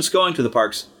 ever since going to the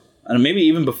parks, and maybe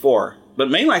even before, but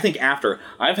mainly I think after,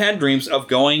 I've had dreams of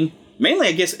going, mainly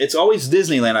I guess it's always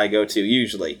Disneyland I go to,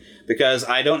 usually, because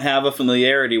I don't have a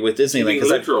familiarity with Disneyland. You mean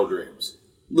literal dreams?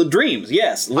 The dreams,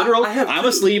 yes. Literal, I'm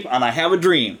asleep and I have a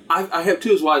dream. I have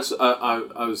two as well.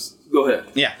 I was, go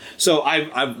ahead. Yeah, so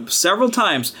I've several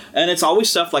times, and it's always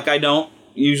stuff like I don't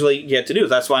usually get to do.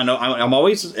 That's why I know I'm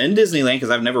always in Disneyland, because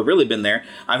I've never really been there.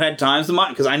 I've had times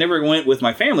because I never went with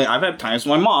my family. I've had times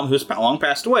when my mom, who's long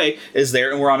passed away, is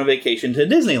there, and we're on a vacation to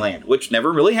Disneyland, which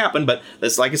never really happened. But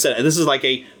that's, like I said, this is like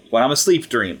when I'm asleep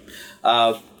dream.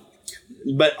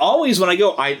 But always when I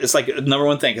go, it's like a number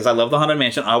one thing, because I love the Haunted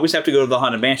Mansion. I always have to go to the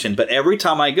Haunted Mansion, but every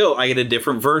time I go, I get a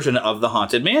different version of the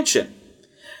Haunted Mansion.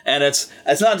 And it's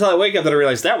not until I wake up that I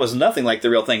realize that was nothing like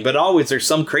the real thing. But always there's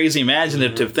some crazy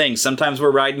imaginative thing. Sometimes we're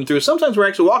riding through. Sometimes we're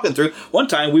actually walking through. One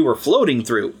time we were floating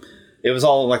through. It was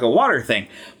all like a water thing.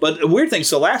 But a weird thing.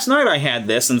 So last night I had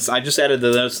this, and I just added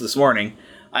the notes this morning.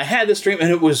 I had this dream, and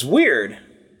it was weird,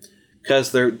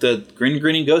 because the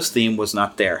grinning ghost theme was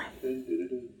not there.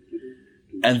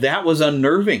 And that was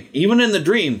unnerving. Even in the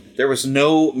dream, there was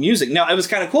no music. Now, it was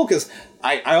kind of cool, because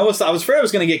I was afraid I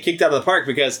was going to get kicked out of the park,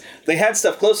 because they had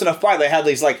stuff close enough by. They had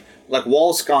these like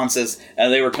wall sconces,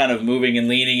 and they were kind of moving and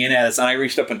leaning in at us. And I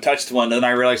reached up and touched one, and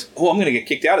I realized, I'm going to get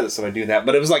kicked out of this if I do that.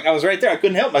 But it was like I was right there. I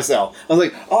couldn't help myself. I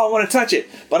was like, I want to touch it.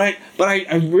 But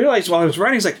I realized while I was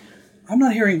writing, it's like, I'm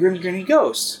not hearing grinning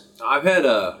ghosts. I've had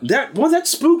that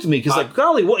spooked me, because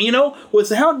golly, with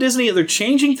how Disney, they're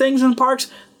changing things in parks.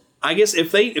 I guess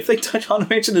if they touch Haunted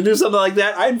Mansion to do something like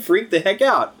that, I'd freak the heck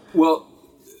out. Well,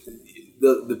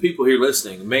 the people here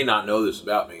listening may not know this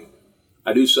about me.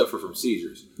 I do suffer from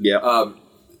seizures. Yeah.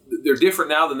 They're different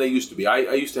now than they used to be.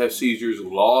 I used to have seizures a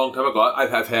long time ago.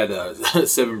 I've had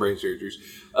 7 brain surgeries.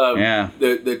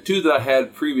 The 2 that I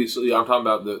had previously, I'm talking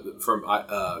about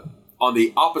on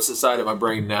the opposite side of my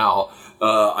brain now.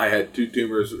 I had 2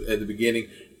 tumors at the beginning.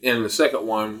 And the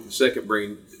second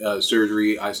brain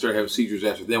surgery, I started having seizures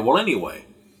after then. Well, anyway,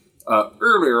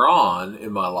 earlier on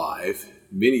in my life,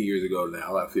 many years ago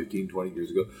now, about 15, 20 years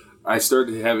ago, I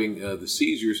started having the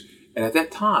seizures. And at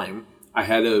that time, I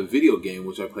had a video game,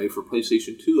 which I played for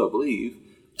PlayStation 2, I believe.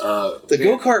 The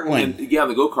go-kart one. The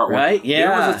go-kart one. Right, yeah.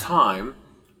 There was a time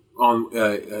on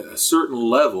a certain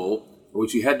level in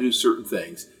which you had to do certain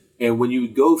things. And when you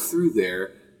would go through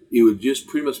there, it would just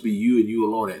pretty much be you and you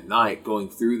alone at night going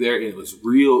through there, and it was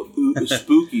real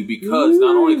spooky, because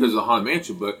not only because of the Haunted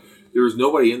Mansion, but there was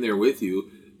nobody in there with you,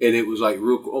 and it was like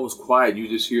real almost quiet. You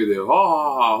just hear the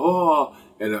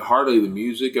and hardly the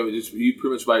music. I mean, just you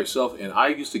pretty much by yourself. And I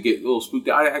used to get a little spooked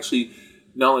out. I actually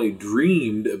not only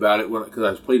dreamed about it because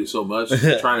I played it so much,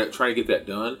 trying to get that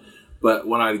done, but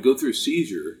when I'd go through a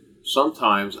seizure,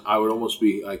 sometimes I would almost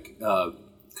be like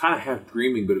kind of half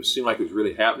dreaming, but it seemed like it was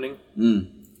really happening.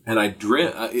 And I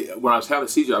dreamt when I was having a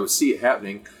seizure, I would see it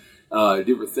happening,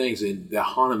 different things. And the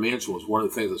Haunted Mansion was one of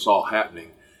the things I saw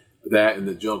happening. That and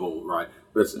the jungle, right?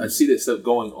 But I see that stuff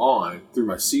going on through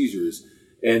my seizures,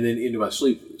 and then into my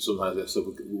sleep. Sometimes that stuff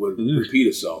would repeat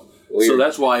itself. Weird. So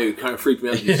that's why it kind of freaked me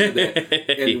out when you said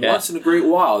that. And once in a great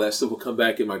while, that stuff will come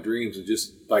back in my dreams. And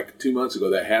just like 2 months ago,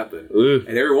 that happened.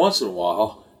 And every once in a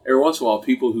while,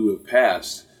 people who have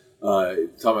passed, talking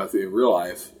about in real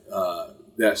life,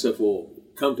 that stuff will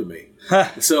come to me.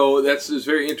 So that's just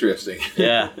very interesting.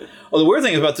 Yeah. Well, the weird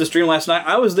thing about this dream last night,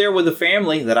 I was there with a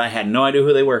family that I had no idea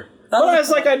who they were. But I was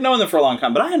like, I'd known them for a long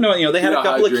time. But I had no, they had a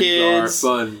couple of kids.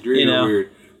 Fun. Dreams are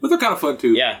weird. But they're kind of fun,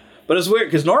 too. Yeah. But it's weird,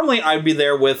 because normally I'd be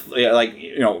there with,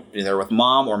 either with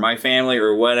mom or my family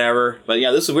or whatever. But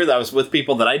yeah, this is weird that I was with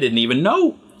people that I didn't even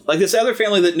know. Like this other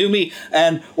family that knew me.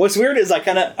 And what's weird is I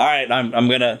kind of, all right, I'm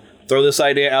going to throw this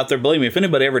idea out there. Believe me, if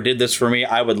anybody ever did this for me,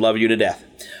 I would love you to death.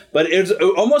 But it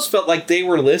almost felt like they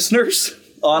were listeners,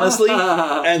 honestly.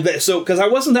 And so, because I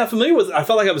wasn't that familiar with it, I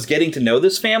felt like I was getting to know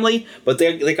this family, but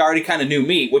they already kind of knew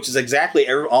me, which is exactly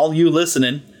all you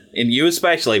listening. And you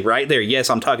especially, right there. Yes,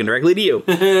 I'm talking directly to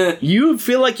you. You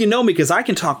feel like you know me because I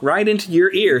can talk right into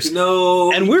your ears.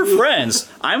 No. And we're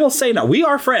friends. I will say now, we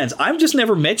are friends. I've just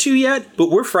never met you yet, but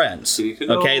we're friends.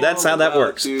 Okay, that's how that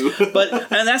works.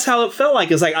 And that's how it felt like.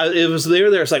 It's like, it was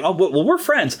there. It's like, oh, well, we're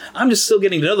friends. I'm just still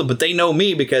getting to know them, but they know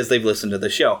me because they've listened to the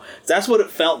show. That's what it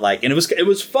felt like. And it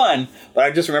was fun, but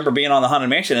I just remember being on the Haunted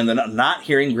Mansion and then not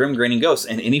hearing grim grinning ghosts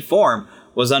in any form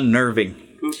was unnerving.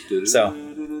 So...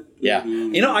 yeah,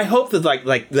 I hope that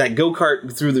like that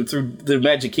go-kart through the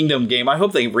Magic Kingdom game. I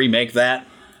hope they remake that.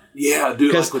 Yeah,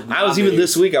 dude. Because I was even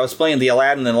this week. I was playing the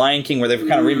Aladdin and Lion King, where they've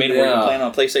kind of remade it. Where you're playing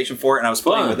on PlayStation 4, and I was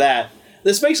playing with that.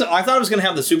 This makes I thought it was going to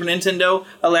have the Super Nintendo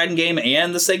Aladdin game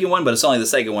and the Sega one, but it's only the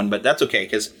Sega one. But that's okay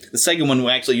because the Sega one will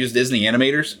actually use Disney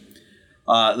animators.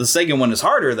 The Sega one is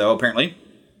harder though. Apparently,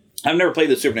 I've never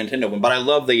played the Super Nintendo one, but I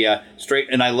love the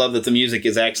and I love that the music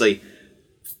is actually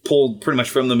pulled pretty much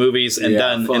from the movies and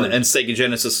done in Sega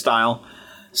Genesis style.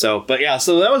 So that was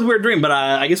a weird dream, but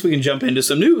I guess we can jump into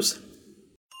some news.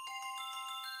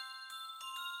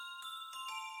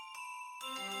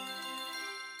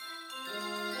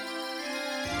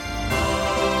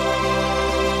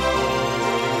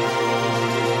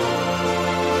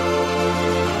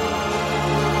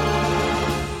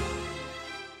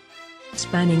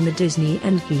 Spanning the Disney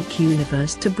and geek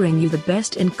universe to bring you the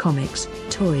best in comics,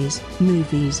 toys,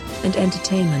 movies, and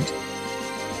entertainment.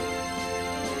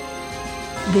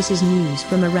 This is news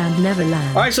from around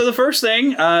Neverland. All right, so the first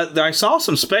thing, I saw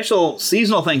some special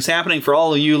seasonal things happening for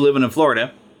all of you living in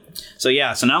Florida. So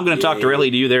now I'm going to talk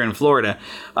directly to you there in Florida.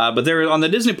 But there on the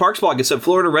Disney Parks blog, it said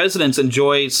Florida residents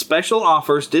enjoy special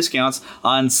offers, discounts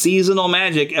on seasonal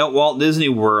magic at Walt Disney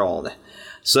World.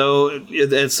 So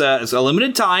it's a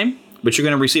limited time, but you're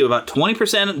going to receive about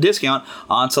 20% discount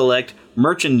on select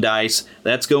merchandise.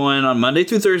 That's going on Monday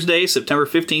through Thursday, September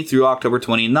 15th through October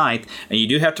 29th, and you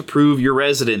do have to prove your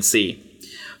residency.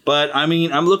 But, I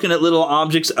mean, I'm looking at little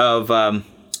objects of,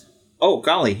 oh,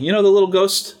 golly, the little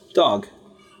ghost dog?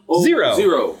 Oh,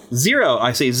 Zero.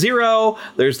 I see Zero.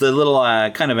 There's the little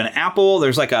kind of an apple.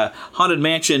 There's like a Haunted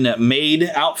Mansion maid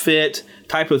outfit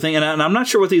type of thing, and I'm not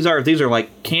sure what these are. If these are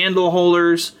like candle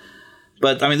holders.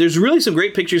 But, I mean, there's really some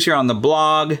great pictures here on the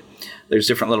blog. There's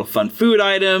different little fun food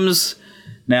items.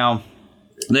 Now,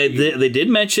 they did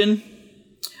mention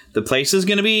the place is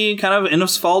going to be kind of in a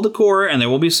fall decor, and there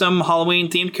will be some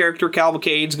Halloween-themed character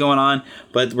cavalcades going on,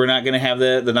 but we're not going to have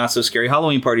the not-so-scary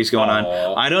Halloween parties going on.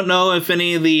 I don't know if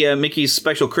any of the Mickey's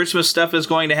special Christmas stuff is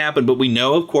going to happen, but we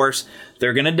know, of course,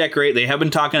 they're going to decorate. They have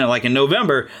been talking, like in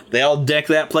November, they'll deck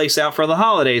that place out for the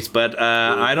holidays, but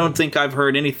I don't think I've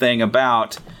heard anything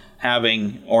about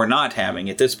having or not having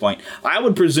at this point. I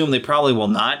would presume they probably will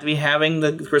not be having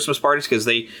the Christmas parties because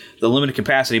the limited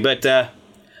capacity. But all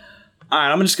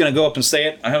right, I'm just going to go up and say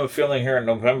it. I have a feeling here in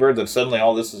November that suddenly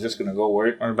all this is just going to go away.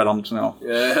 But I'm just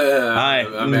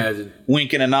I imagine.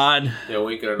 Wink and a nod. Yeah,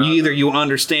 wink and a nod. Either you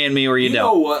understand me or you don't. You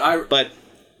know what? But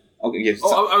okay, yes.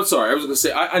 I'm sorry. I was going to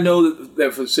say I know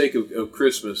that for the sake of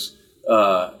Christmas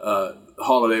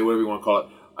holiday, whatever you want to call it.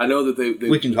 I know that they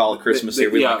we can call it Christmas here.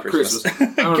 We like Christmas.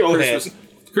 Go ahead.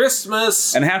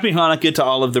 Christmas. And happy Hanukkah to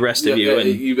all of the rest of you. And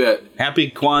you bet. Happy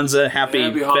Kwanzaa, happy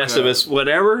Festivus,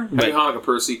 whatever. Happy Hanukkah,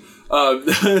 Percy.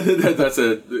 That's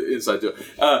an inside joke.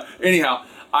 Anyhow,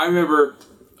 I remember...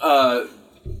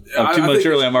 I'm too much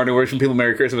early. I'm already wishing people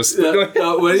Merry Christmas.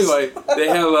 Well, anyway,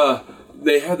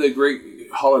 they have the great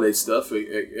holiday stuff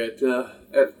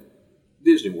at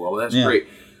Disney World. And that's great.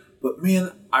 But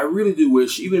man, I really do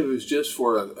wish, even if it was just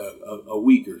for a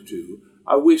week or two,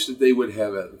 I wish that they would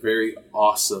have a very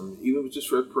awesome, even if it's just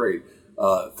for a parade,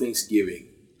 Thanksgiving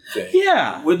thing.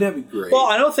 Yeah. Wouldn't that be great? Well,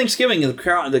 I know Thanksgiving,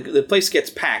 the place gets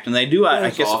packed, and they do, I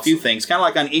guess, awesome. A few things. Kind of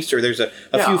like on Easter, there's a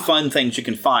few fun things you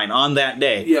can find on that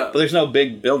day. Yeah. But there's no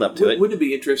big build-up to it. Wouldn't it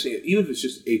be interesting, even if it's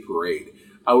just a parade?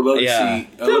 I would love to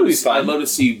see. I'd love to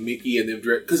see Mickey and them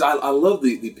dress, because I love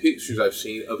the pictures I've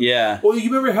seen of. Yeah. Well,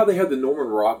 you remember how they had the Norman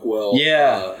Rockwell?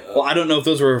 Yeah. Well, I don't know if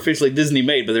those were officially Disney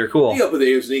made, but they're cool. Yeah, but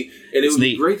they was neat, and it would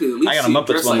be great to at least I got a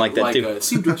Muppets one like that too.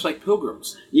 See them dressed like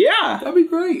pilgrims. Yeah, that'd be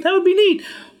great. That would be neat.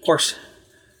 Of course.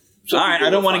 All right, I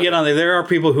don't want to get on there. There are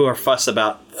people who are fussed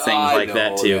about things like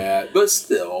that too. But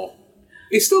still.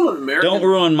 It's still an American. Don't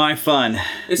ruin my fun.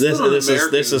 This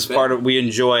is part of we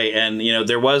enjoy, and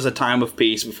there was a time of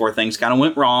peace before things kind of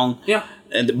went wrong. Yeah,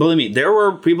 and believe me, there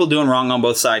were people doing wrong on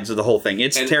both sides of the whole thing.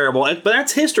 It's terrible, but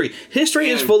that's history. History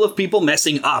is full of people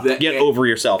messing up. Get over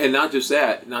yourself. And not just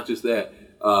that.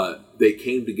 They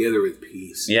came together with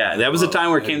peace. Yeah, that was a time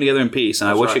where it came together in peace, and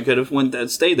I wish it could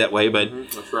have stayed that way. But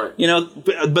that's right.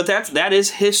 But that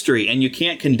is history, and you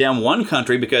can't condemn one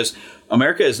country because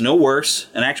America is no worse,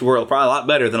 and actually we're probably a lot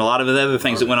better than a lot of the other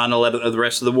things that went on to the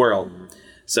rest of the world.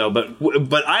 So,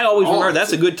 but I always remember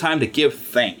that's a good time to give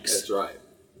thanks. That's right.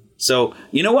 So,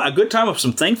 you know what? A good time of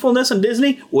some thankfulness in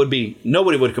Disney would be,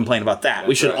 nobody would complain about that.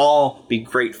 We should all be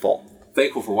grateful.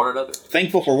 Thankful for one another.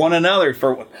 Thankful for one another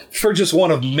for just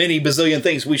one of many bazillion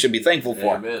things we should be thankful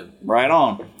for. Amen. Right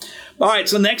on. All right,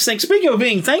 so next thing, speaking of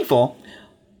being thankful,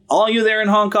 all you there in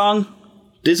Hong Kong,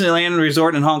 Disneyland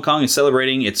Resort in Hong Kong is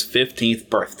celebrating its 15th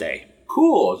birthday.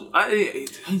 Cool.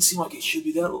 It doesn't seem like it should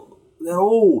be that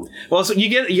old. Well, so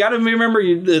you got to remember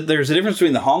there's a difference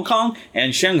between the Hong Kong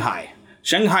and Shanghai.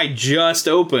 Shanghai just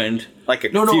opened like a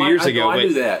few years ago. I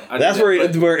knew that. That's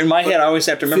where in my head I always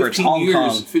have to remember it's Hong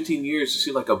Kong. 15 years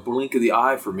seems like a blink of the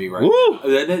eye for me right now.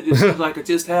 Doesn't it just seems like it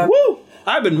just happened? Woo!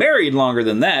 I've been married longer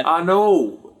than that. I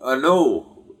know.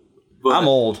 But I'm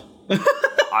old.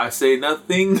 I say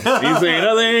nothing. You say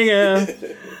nothing, yeah.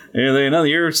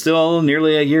 You're still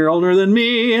nearly a year older than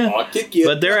me. I'll kick you.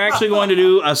 But they're actually going to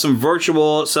do some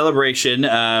virtual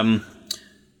celebration.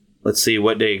 Let's see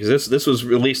what day, because this was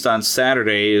released on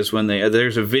Saturday, is when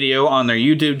there's a video on their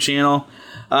YouTube channel.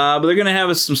 But they're going to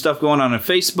have some stuff going on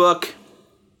Facebook.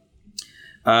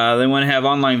 They want to have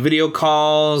online video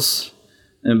calls.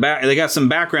 And they got some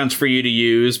backgrounds for you to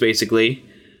use, basically,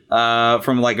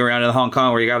 from like around in Hong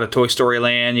Kong, where you got a Toy Story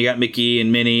Land, you got Mickey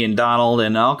and Minnie and Donald,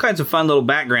 and all kinds of fun little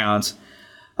backgrounds.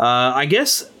 I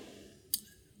guess...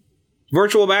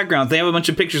 Virtual backgrounds. They have a bunch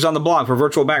of pictures on the blog for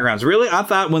virtual backgrounds. Really? I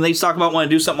thought when they talk about wanting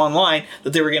to do something online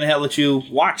that they were going to let you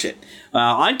watch it.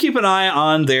 I'd keep an eye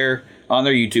on their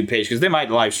YouTube page because they might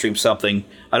live stream something.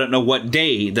 I don't know what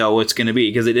day, though, it's going to be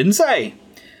because it didn't say.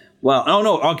 Well, oh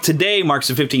no, today marks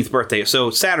the 15th birthday, so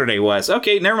Saturday was.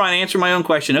 Okay, never mind, answer my own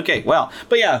question. Okay, well,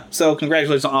 but yeah, so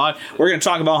congratulations on. We're going to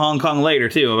talk about Hong Kong later,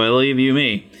 too, believe you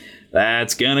me.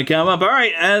 That's going to come up. All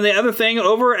right, and the other thing,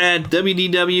 over at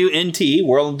WDWNT,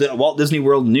 Walt Disney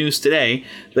World News Today,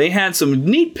 they had some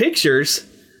neat pictures.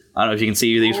 I don't know if you can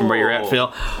see these from where you're at,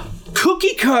 Phil.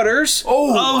 Cookie cutters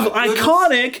of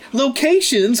iconic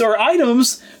locations or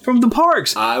items from the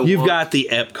parks. You've got the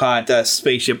Epcot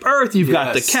Spaceship Earth. You've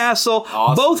got the castle.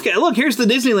 Awesome. Look, here's the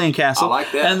Disneyland castle. I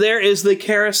like that. And there is the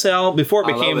carousel before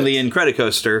it became the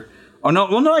Incredicoaster. Oh, no,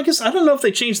 well, no, I guess, I don't know if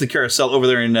they changed the carousel over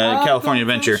there in California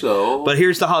Adventure. So. But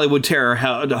here's the Hollywood Tower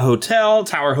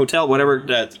Hotel, whatever.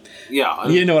 Yeah.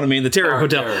 You know what I mean, the Tower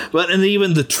Hotel. But and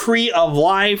even the Tree of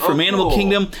Life from Animal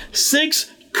Kingdom.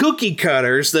 6 cookie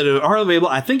cutters that are available.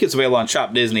 I think it's available on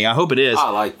Shop Disney. I hope it is. I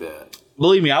like that.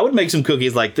 Believe me, I would make some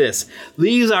cookies like this.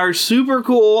 These are super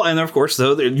cool, and of course,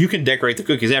 though, you can decorate the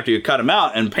cookies after you cut them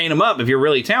out and paint them up if you're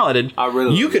really talented.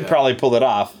 You could probably pull it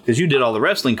off because you did all the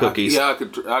wrestling cookies. I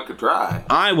could try.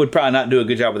 I would probably not do a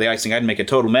good job with the icing. I'd make a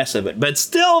total mess of it. But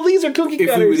still, these are cookie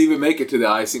cutters. If we would even make it to the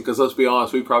icing, because let's be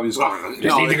honest, we'd probably just eat the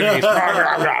cookies.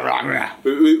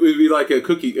 We'd be like a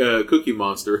cookie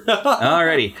monster.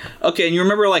 Alrighty. Okay, and you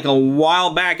remember like a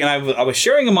while back, and I was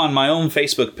sharing them on my own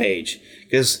Facebook page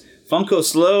because Funko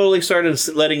slowly started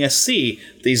letting us see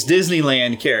these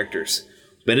Disneyland characters.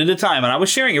 bit at a time. And I was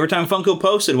sharing every time Funko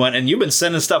posted one, and you've been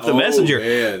sending stuff to Messenger.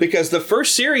 Man. Because the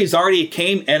first series already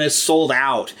came and is sold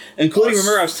out. Including,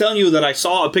 remember I was telling you that I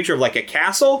saw a picture of like a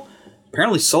castle?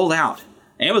 Apparently sold out.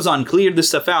 Amazon cleared this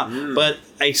stuff out, but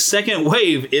a second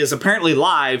wave is apparently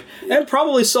live and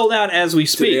probably sold out as we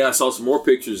speak. Today I saw some more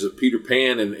pictures of Peter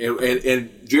Pan, and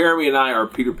Jeremy and I are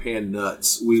Peter Pan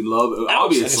nuts. We love it.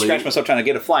 Obviously. I just scratched myself trying to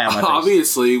get a fly on my face.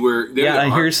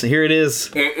 Obviously, here it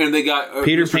is. And they got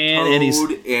Peter Mr. Pan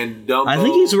Toad and Dumbo. I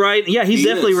think he's riding. Yeah, he's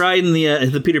definitely riding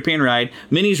the Peter Pan ride.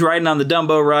 Minnie's riding on the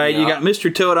Dumbo ride. Yeah. You got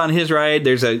Mr. Toad on his ride.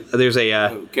 There's a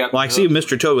I see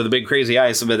Mr. Toad with the big crazy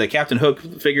eyes, but the Captain Hook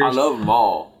figures. I love them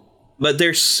all. But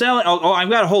they're selling. Oh, I've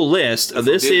got a whole list.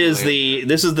 This is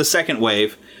the second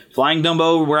wave. Flying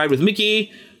Dumbo ride with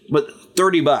Mickey, but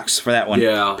 $30 for that one.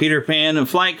 Yeah. Peter Pan and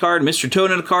flight card. Mr.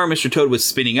 Toad in a car. Mr. Toad with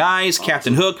spinning eyes. Awesome.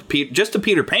 Captain Hook. Just a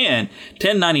Peter Pan.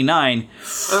 $10.99.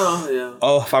 Oh yeah.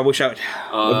 Oh, if I wish I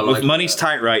would. With money's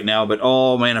tight right now, but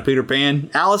oh man, a Peter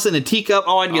Pan. Alice in a Teacup.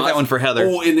 Oh, I'd get that one for Heather.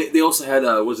 Oh, and they also had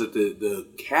was it the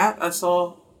cat I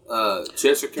saw?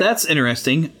 Cheshire Cat. That's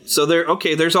interesting. So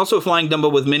there's also a Flying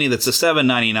Dumbo with Minnie that's a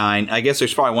 $7.99. I guess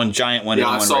there's probably one giant one. Yeah,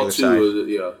 and I one saw two.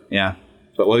 Side. Yeah.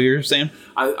 But what were you saying?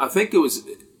 I think it was.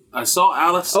 I saw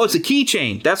Alice. Oh, it's a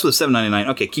keychain. That's with $7.99.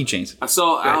 Okay, keychains. I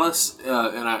saw Alice,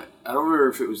 and I don't remember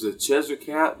if it was a Cheshire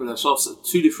Cat, but I saw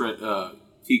two different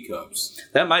teacups.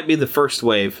 That might be the first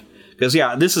wave. Because,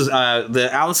 this is the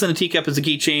Alice in a Teacup is a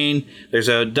keychain. There's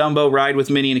a Dumbo ride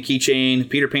with Minnie and a keychain,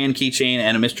 Peter Pan keychain,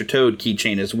 and a Mr. Toad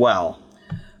keychain as well.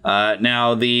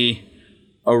 Now, the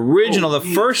original, the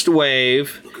first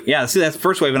wave, that's the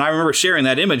first wave. And I remember sharing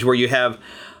that image where you have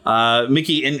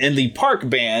Mickey in the park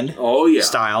band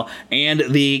style and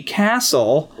the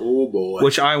castle. Oh, boy.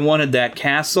 Which I wanted that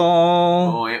castle.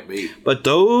 Oh, Aunt B. But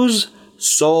those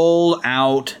sold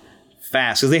out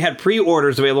fast because they had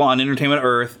pre-orders available on Entertainment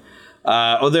Earth.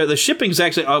 The shipping's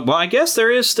actually. Well, I guess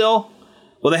there is still.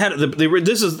 Well, they had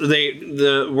this is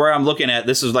where I'm looking at.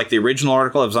 This is like the original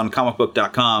article. It was on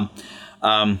comicbook.com.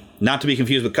 Not to be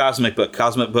confused with Cosmic Book.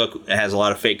 Cosmic Book has a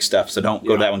lot of fake stuff, so don't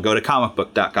go to that one. Go to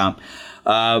comicbook.com.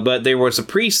 But there was a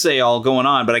pre-sale going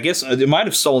on, but I guess it might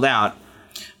have sold out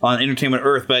on Entertainment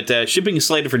Earth. But shipping is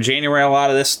slated for January. A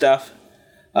lot of this stuff,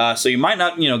 so you might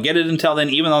not get it until then.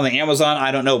 Even on the Amazon,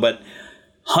 I don't know, but.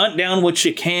 Hunt down what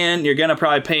you can. You're going to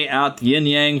probably pay out the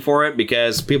yin-yang for it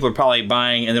because people are probably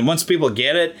buying. And then once people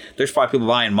get it, there's probably people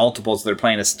buying multiples. They're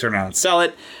planning to turn around and sell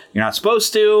it. You're not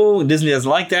supposed to. Disney doesn't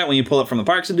like that when you pull it from the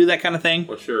parks and do that kind of thing.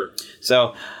 For sure.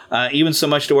 So even so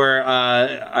much to where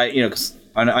cause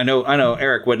I know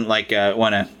Eric wouldn't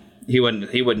want to. He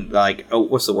wouldn't like,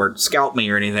 what's the word? Scalp me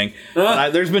or anything.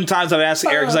 There's been times I've asked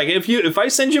Eric, like, if I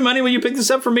send you money, will you pick this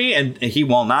up for me? And he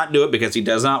will not do it because he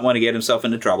does not want to get himself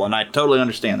into trouble. And I totally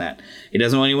understand that. He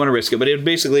doesn't want to risk it. But it would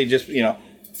basically just,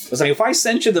 it's like, if I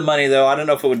sent you the money, though, I don't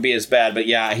know if it would be as bad. But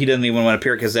yeah, he doesn't even want to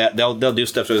appear because they'll do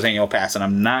stuff to his annual pass. And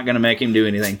I'm not going to make him do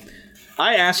anything.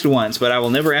 I asked once, but I will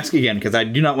never ask again because I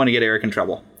do not want to get Eric in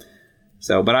trouble.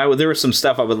 So, but there was some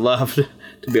stuff I would love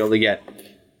to be able to get.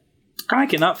 I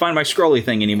cannot find my scrolly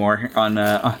thing anymore on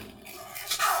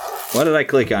what did I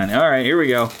click on? All right, here we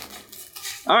go.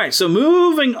 All right, so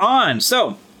moving on.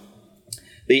 So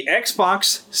the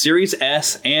Xbox Series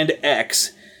S and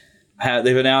X,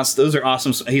 they've announced those are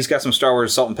awesome. He's got some Star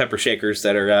Wars salt and pepper shakers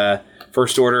that are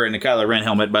first order and the Kylo Ren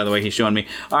helmet, by the way, he's showing me.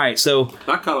 All right, so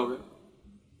not Kylo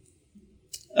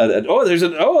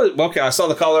okay, Ren. I saw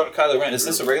the Kylo Ren. Is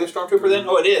this a regular Stormtrooper then?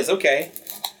 Oh, it is. Okay.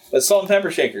 But salt and pepper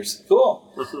shakers. Cool.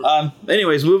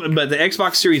 Anyways, but the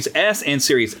Xbox Series S and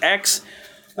Series X,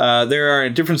 there are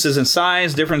differences in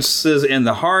size, differences in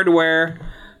the hardware.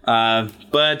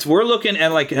 But we're looking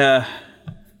at let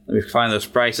me find those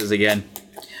prices again.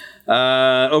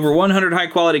 Over 100 high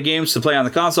quality games to play on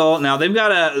the console. Now they've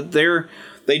got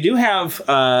they do have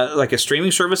a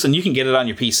streaming service, and you can get it on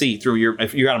your PC through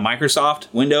if you're on a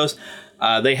Microsoft Windows.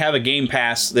 They have a Game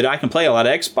Pass that I can play a lot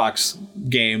of Xbox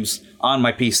games on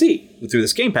my PC through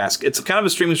this Game Pass. It's kind of a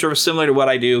streaming service similar to what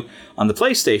I do on the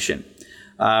PlayStation.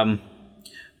 But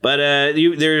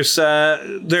they're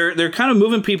kind of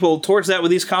moving people towards that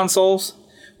with these consoles,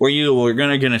 where you're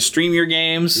going to stream your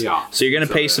games. Yeah. So you're going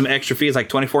to pay some extra fees, like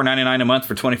 $24.99 a month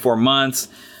for 24 months.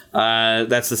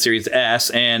 That's the Series S,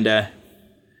 and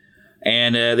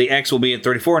And the X will be at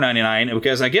 $34.99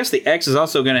 because I guess the X is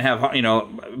also going to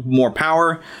have, more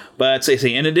power. But say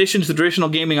in addition to the traditional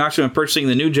gaming option of purchasing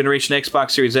the new generation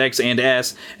Xbox Series X and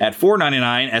S at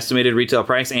 $499 estimated retail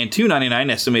price and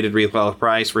 $299 estimated retail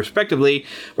price respectively,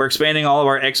 we're expanding all of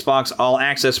our Xbox All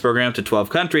Access program to 12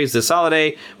 countries this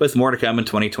holiday, with more to come in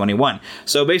 2021.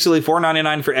 So basically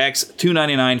 $499 for X,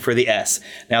 $299 for the S.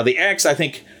 Now the X, I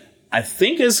think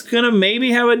is going to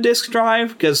maybe have a disk drive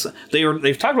because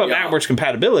they've talked about backwards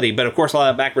compatibility, but of course a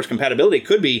lot of backwards compatibility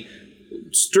could be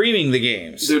streaming the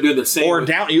games. They're doing the same. Or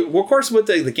of course with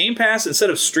the Game Pass, instead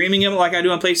of streaming them like I do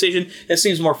on PlayStation, it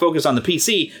seems more focused on the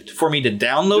PC for me to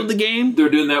download the game. They're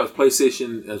doing that with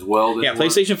PlayStation as well. Yeah,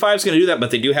 PlayStation 5 is going to do that, but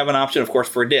they do have an option, of course,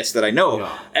 for a disc that I know.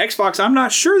 Yeah. Xbox, I'm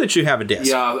not sure that you have a disc.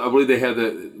 Yeah, I believe they have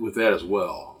that with that as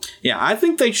well. Yeah, I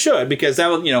think they should because that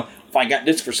would, if I got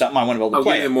disc for something, I want to be able to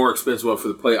play it. I'm getting a more expensive one for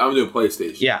the play. I'm doing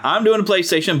PlayStation. Yeah, I'm doing a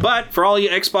PlayStation, but for all you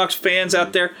Xbox fans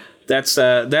out there, that's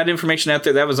that information out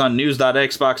there. That was on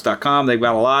news.xbox.com. They've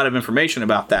got a lot of information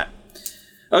about that.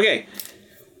 Okay,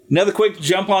 another quick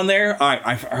jump on there.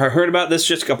 I heard about this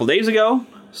just a couple days ago.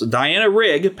 So Diana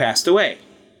Rigg passed away.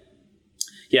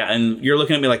 Yeah, and you're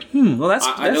looking at me like, well, that's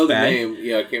bad. I know the name.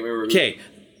 Yeah, I can't remember. Okay.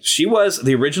 She was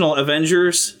the original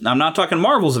Avengers. I'm not talking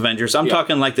Marvel's Avengers. I'm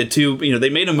talking like the two,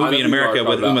 they made a movie in America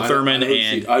with Uma Thurman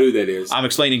and... I know who that is. I'm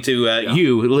explaining to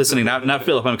you listening, not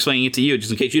Philip. I'm explaining it to you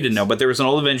just in case you didn't know. But there was an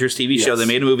old Avengers TV show. They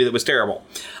made a movie that was terrible.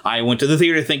 I went to the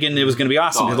theater thinking it was going to be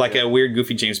awesome because like a weird,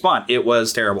 goofy James Bond. It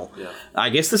was terrible. Yeah. I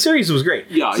guess the series was great.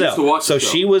 Yeah, I used to watch the show.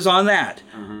 So she was on that.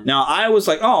 Mm-hmm. Now, I was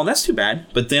like, oh, that's too bad.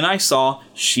 But then I saw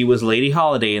she was Lady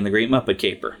Holiday in The Great Muppet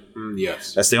Caper.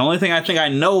 Yes. That's the only thing I think I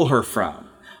know her from.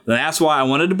 That's why I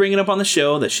wanted to bring it up on the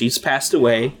show that she's passed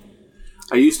away.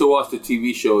 I used to watch the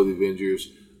TV show The Avengers.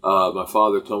 My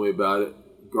father told me about it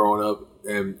growing up,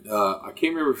 and I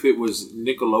can't remember if it was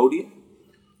Nickelodeon.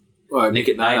 Nick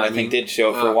at Night, I think, did show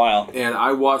it for a while. And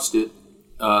I watched it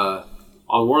on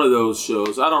one of those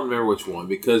shows. I don't remember which one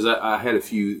because I had a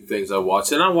few things I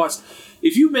watched. And I watched,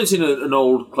 if you mention an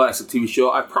old classic TV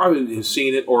show, I probably have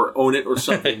seen it or own it or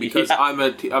something because I'm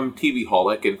a TV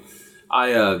holic and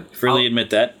I freely admit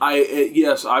that.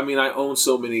 Yes, I mean I own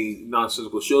so many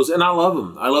nonsensical shows, and I love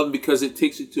them. I love them because it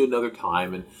takes you to another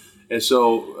time, and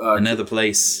so another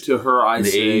place. To her, I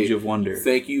say, the age of wonder.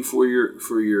 Thank you for your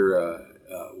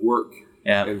work,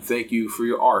 and thank you for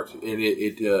your art, and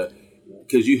it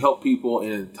because you help people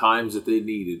in times that they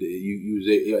needed.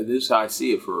 This is how I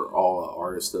see it for all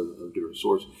artists of different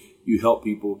sorts. You help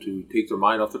people to take their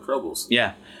mind off the troubles.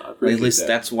 Yeah, at least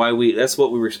that's why that's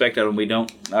what we respect out of them. We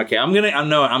don't. Okay, I'm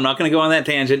not gonna go on that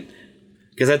tangent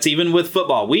because that's even with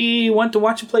football. We want to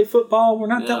watch you play football. We're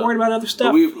not that worried about other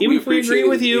stuff. Even if we agree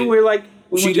with you, we're like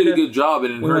she did a good job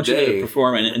in her day to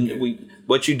perform, and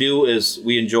what you do is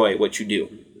we enjoy what you do,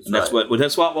 and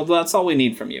that's all we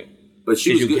need from you. But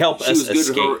she was good. Help us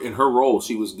escape. In her role.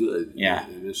 She was good. Yeah.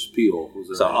 Miss Peel was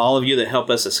her name. All of you that help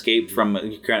us escape from,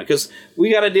 because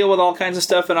we got to deal with all kinds of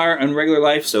stuff in regular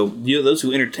life. So those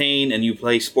who entertain and you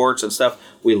play sports and stuff,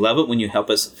 we love it when you help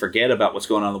us forget about what's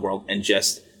going on in the world and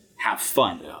just have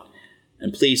fun. Yeah.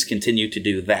 And please continue to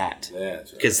do that.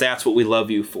 That's right. Because that's what we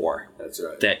love you for. That's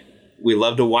right. That we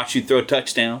love to watch you throw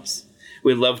touchdowns.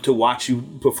 We love to watch you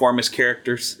perform as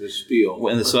characters. Miss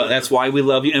Peel. So that's why we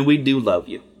love you, and we do love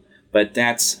you. But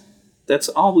that's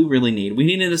all we really need. We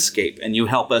need an escape, and you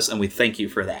help us, and we thank you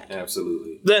for that.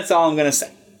 Absolutely. That's all I'm going to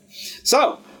say.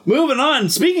 So, moving on.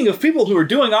 Speaking of people who are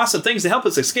doing awesome things to help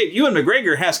us escape, Ewan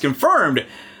McGregor has confirmed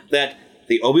that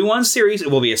the Obi-Wan series,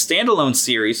 it will be a standalone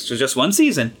series, so just one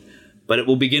season, but it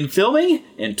will begin filming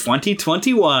in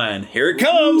 2021. Here it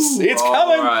comes. It's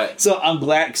coming. Right. So I'm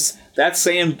glad, because that's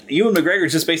saying Ewan McGregor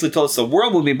just basically told us the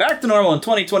world will be back to normal in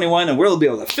 2021, and we'll be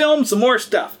able to film some more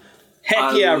stuff.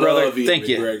 Heck yeah, brother. Thank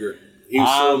you. McGregor. He's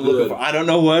so good. I don't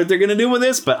know what they're going to do with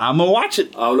this, but I'm going to watch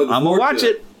it. I'm going to watch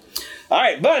it. All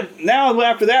right, but now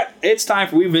after that, it's time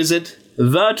for we visit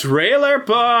the trailer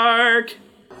park.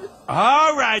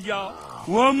 All right, y'all.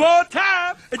 One more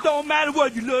time. It don't matter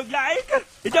what you look like.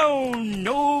 It don't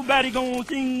nobody gonna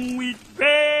sing with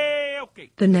me.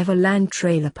 Okay. The Neverland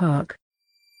Trailer Park.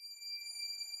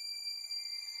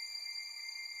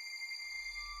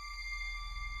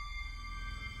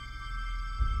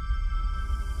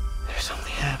 There's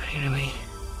something happening to me.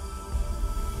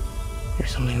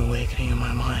 There's something awakening in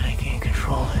my mind. I can't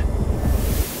control it.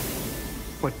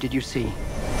 What did you see?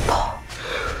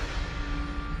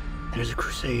 There's a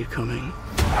crusade coming.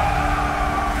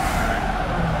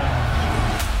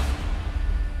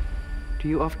 Do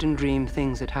you often dream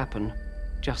things that happen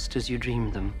just as you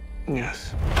dreamed them?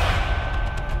 Yes.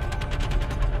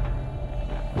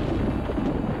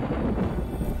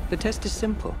 The test is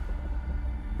simple.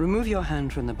 Remove your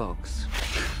hand from the box,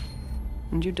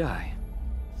 and you die.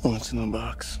 What's in the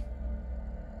box?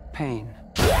 Pain.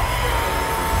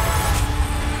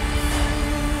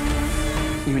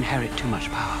 You inherit too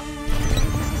much power.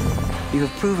 You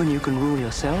have proven you can rule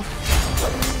yourself.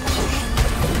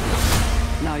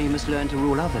 Now you must learn to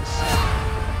rule others.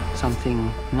 Something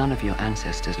none of your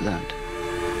ancestors learned.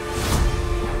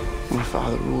 My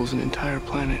father rules an entire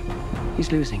planet.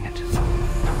 He's losing it.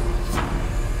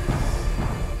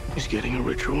 He's getting a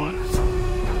richer one.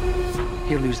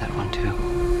 He'll lose that one too.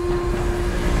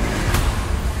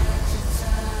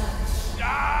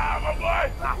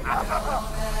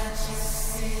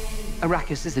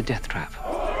 Arrakis is a death trap.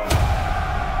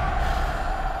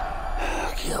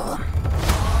 Kill him.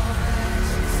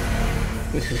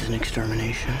 This is an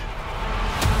extermination.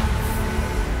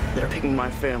 They're picking my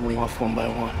family off one by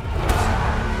one.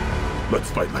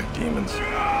 Let's fight like demons.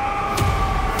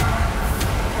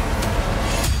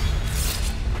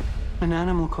 An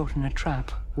animal caught in a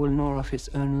trap will gnaw off its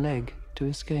own leg to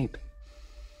escape.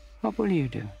 What will you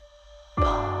do? I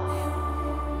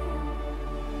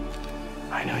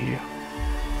know you.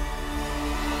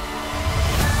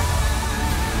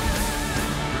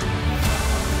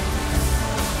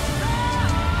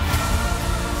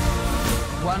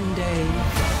 One day,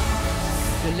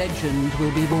 the legend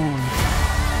will be born.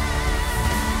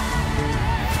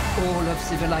 All of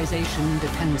civilization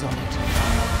depends on it.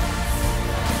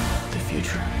 The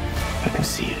future. I can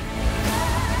see it.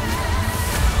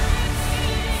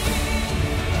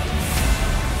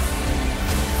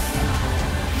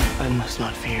 I must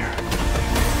not fear.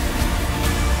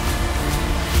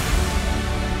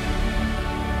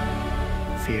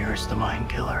 Fear is the mind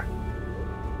killer.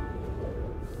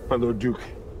 My Lord Duke.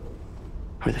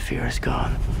 Where the fear is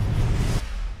gone,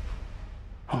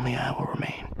 only I will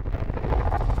remain.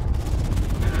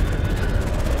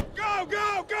 Go,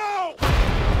 go, go!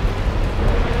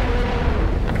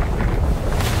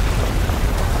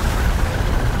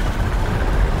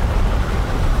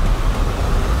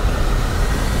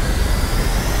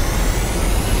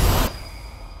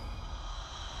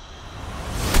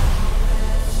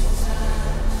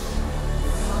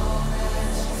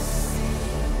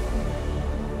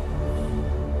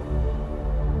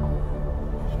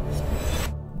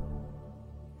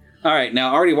 All right,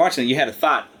 now already watching it, you had a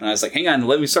thought. And I was like, hang on,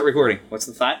 let me start recording. What's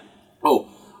the thought? Oh,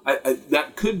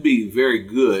 that could be very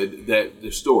good, that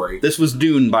the story. This was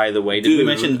Dune, by the way. Did we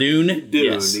mention Dune?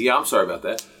 Dune. Yes. Yeah, I'm sorry about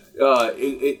that.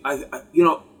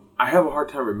 I have a hard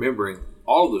time remembering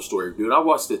all of the story of Dune. I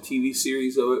watched the TV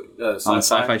series of it on the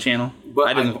Sci-Fi Channel,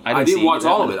 but I didn't watch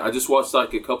all of it. I just watched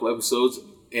like a couple episodes,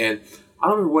 and I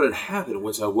don't remember what had happened,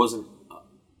 which I wasn't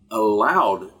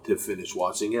allowed to finish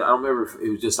watching it. I don't remember if it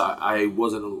was just I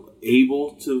wasn't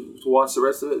able to watch the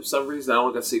rest of it for some reason. I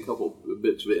only got to see a couple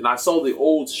bits of it, and I saw the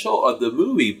old show, the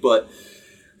movie, but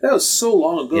that was so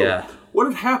long ago. Yeah. What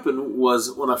had happened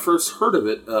was when I first heard of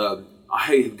it, I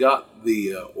had got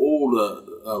the old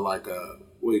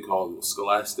what do you call it,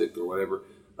 Scholastic or whatever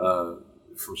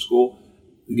from school.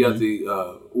 You got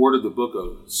ordered the book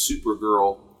of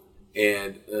Supergirl.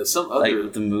 And some other...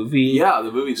 Like the movie? Yeah,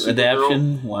 the movie Supergirl.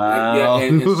 Adaptation? Wow.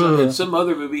 And some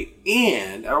other movie.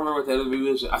 And I don't remember what that other movie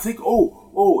was. I think, it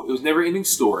was Never Ending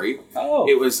Story. Oh.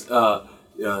 It was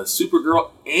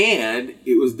Supergirl, and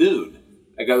it was Dune.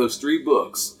 I got those 3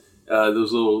 books.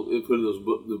 Those little... Put in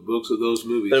the books of those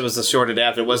movies. But it was a short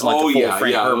adaptation. It wasn't like the full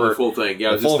Frank Herbert. The full thing.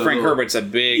 Yeah, the full Frank Herbert's a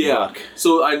big book.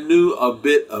 So I knew a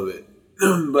bit of it,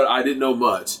 but I didn't know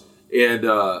much. And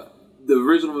the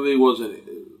original movie wasn't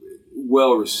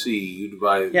well received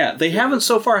by... Yeah, they haven't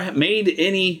so far made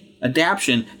any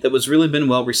adaptation that was really been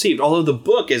well received. Although the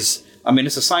book is,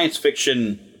 it's a science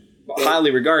fiction,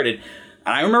 highly regarded.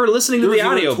 And I remember listening to the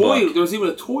audiobook. There was even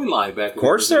a toy line back then. Of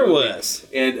course there was.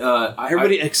 And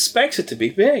everybody expects it to be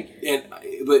big.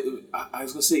 But I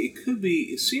was going to say,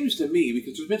 it seems to me,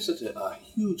 because there's been such a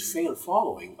huge fan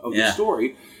following of the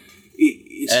story,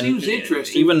 it seems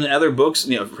interesting. Even in other books,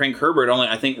 Frank Herbert only,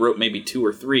 I think, wrote maybe 2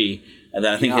 or 3. And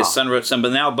then I think his son wrote some,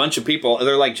 but now a bunch of people,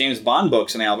 they're like James Bond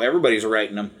books now. Everybody's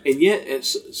writing them. And yet,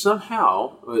 it's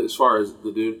somehow, as far as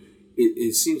the Dune,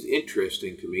 it seems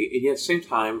interesting to me, and yet at the same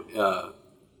time,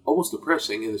 almost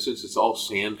depressing in the sense it's all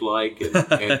sand-like,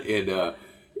 and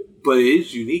but it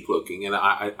is unique looking, and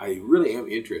I really am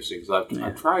interested, because I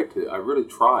really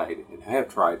tried and have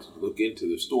tried to look into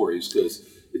the stories, because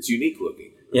it's unique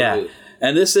looking. Yeah,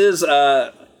 and this is...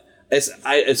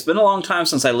 It's been a long time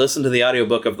since I listened to the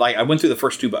audiobook of, I went through the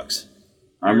first 2 books.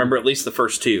 I remember at least the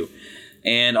first 2.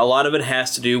 And a lot of it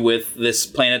has to do with this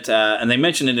planet, and they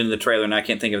mentioned it in the trailer, and I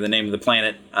can't think of the name of the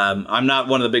planet. I'm not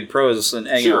one of the big pros, and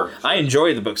Sure. I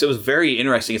enjoyed the books. It was very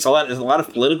interesting. There's a lot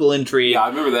of political intrigue. Yeah, I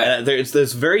remember that.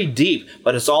 It's very deep,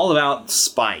 but it's all about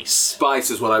spice.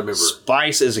 Spice is what I remember.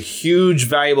 Spice is a huge,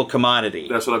 valuable commodity.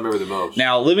 That's what I remember the most.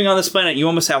 Now, living on this planet, you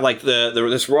almost have like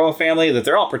this royal family that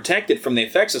they're all protected from the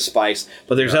effects of spice,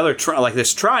 but there's other like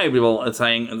this tribal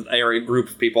thing, area group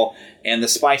of people, and the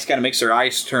spice kind of makes their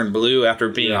eyes turn blue after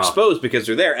being exposed because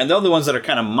they're there, and they're the ones that are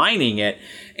kind of mining it,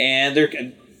 and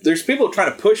there's people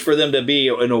trying to push for them to be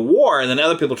in a war, and then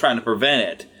other people trying to prevent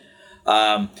it.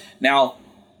 Now,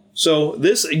 so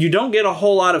this you don't get a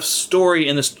whole lot of story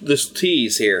in this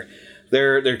tease here.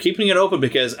 They're keeping it open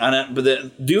because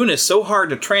the Dune is so hard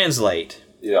to translate.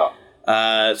 Yeah.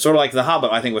 Sort of like The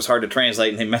Hobbit, I think, was hard to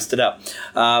translate, and they messed it up.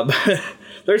 But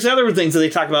there's other things that they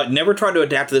talk about. Never tried to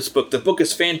adapt this book. The book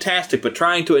is fantastic, but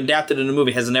trying to adapt it in a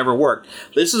movie has never worked.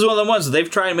 This is one of the ones that they've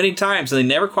tried many times, and they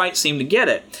never quite seem to get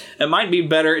it. It might be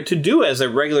better to do as a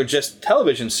regular just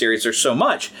television series. There's so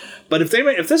much. But if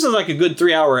this is like a good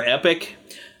 3-hour epic,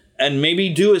 and maybe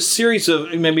do a series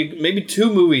of maybe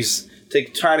 2 movies to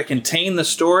try to contain the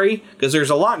story, because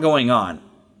there's a lot going on.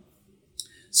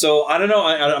 So, I don't know,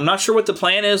 I'm not sure what the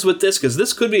plan is with this, because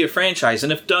this could be a franchise,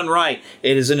 and if done right,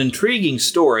 it is an intriguing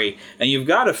story, and you've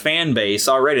got a fan base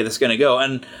already that's going to go.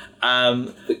 And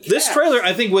this trailer,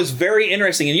 I think, was very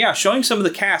interesting, and yeah, showing some of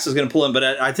the cast is going to pull in, but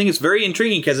I think it's very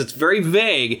intriguing, because it's very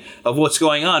vague of what's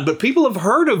going on. But people have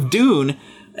heard of Dune,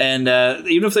 and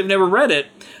even if they've never read it,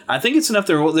 I think it's enough.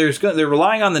 They're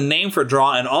relying on the name for a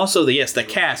draw, and also the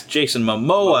cast: Jason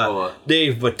Momoa,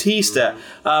 Dave Bautista.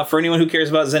 For anyone who cares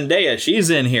about Zendaya, she's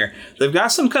in here. They've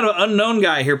got some kind of unknown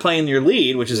guy here playing your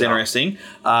lead, which is interesting.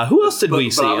 Who else did we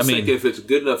see? I was thinking if it's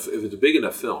good enough, if it's a big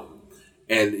enough film,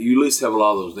 and you at least have a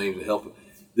lot of those names to help it,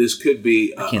 this could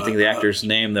be. I can't think of the actor's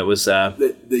name that was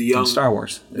the young in Star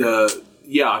Wars. I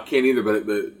can't either. But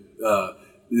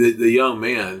the young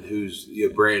man who's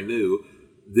brand new.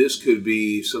 This could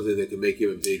be something that can make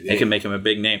him a big name. It can make him a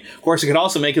big name. Of course, it could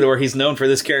also make it where he's known for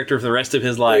this character for the rest of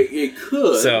his life. It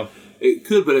could. It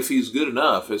could, but if he's good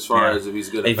enough, as far as if he's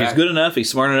good enough. If he's good enough, he's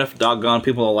smart enough, doggone,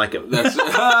 people will like him. Thanks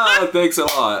a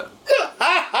lot.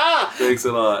 Thanks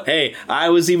a lot. Hey, I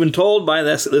was even told by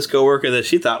this coworker that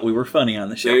she thought we were funny on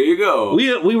the show. There you go.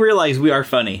 We realize we are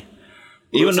funny.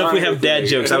 Even if we have dad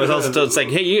jokes, I was also told, it's like,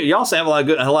 hey, you also have a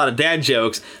lot of dad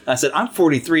jokes. I said, I'm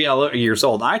 43 years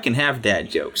old. I can have dad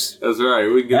jokes. That's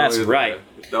right. That's right.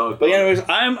 But anyways,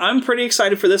 I'm pretty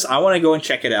excited for this. I want to go and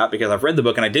check it out because I've read the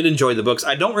book and I did enjoy the books.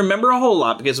 I don't remember a whole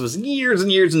lot because it was years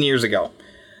and years and years ago.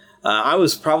 I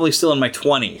was probably still in my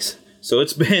 20s. So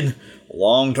it's been a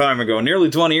long time ago,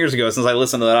 nearly 20 years ago since I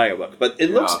listened to that audiobook. But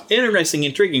it looks interesting,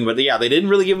 intriguing. But yeah, they didn't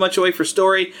really give much away for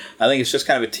story. I think it's just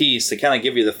kind of a tease to kind of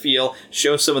give you the feel,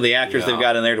 show some of the actors they've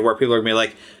got in there to where people are going to be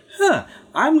like,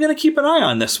 I'm going to keep an eye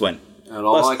on this one.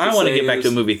 Plus, I want to get back to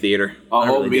a movie theater.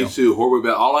 Me too.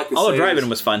 All I can say the driving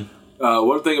was fun.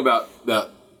 One thing about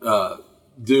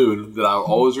Dune that I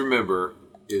always remember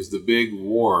is the big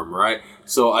worm, right?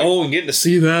 And getting to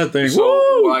see that thing. So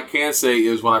Woo! what I can say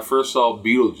is when I first saw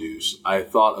Beetlejuice, I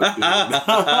thought of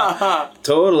Dune.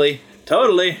 Totally.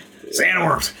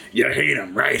 Sandworms, you hate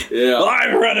them, right? Yeah. Well,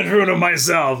 I'm running through them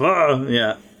myself.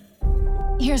 Yeah.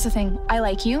 Here's the thing. I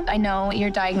like you. I know your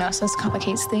diagnosis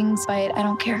complicates things, but I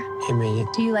don't care. Hey, May.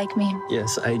 Do you like me?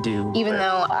 Yes, I do. Even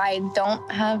though I don't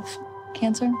have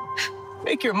cancer?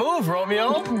 Make your move,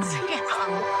 Romeo.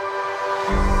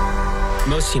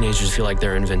 Most teenagers feel like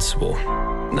they're invincible.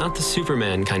 Not the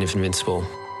Superman kind of invincible.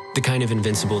 The kind of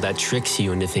invincible that tricks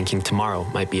you into thinking tomorrow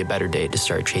might be a better day to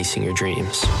start chasing your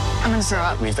dreams. I'm gonna throw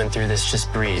up. We've been through this,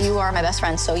 just breathe. You are my best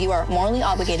friend, so you are morally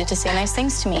obligated to say nice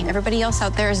things to me. Everybody else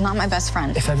out there is not my best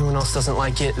friend. If everyone else doesn't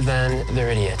like it, then they're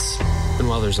idiots. And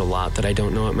while there's a lot that I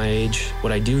don't know at my age,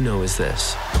 what I do know is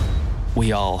this.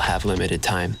 We all have limited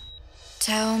time.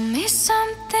 Tell me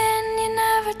something you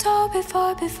never told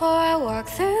before I walk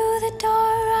through the door.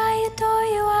 I adore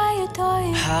you, I adore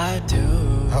you. I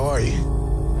do. How are you?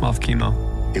 Off chemo.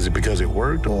 Is it because it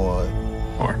worked or?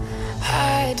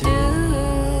 I do.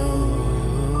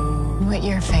 What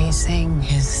you're facing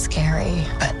is scary,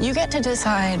 but you get to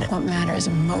decide what matters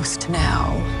most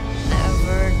now.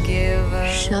 Never give up.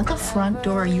 Shut the front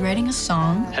door. Are you writing a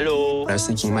song? Hello. I was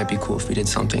thinking it might be cool if we did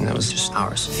something that was just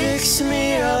ours. Fix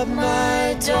me up,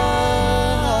 my darling.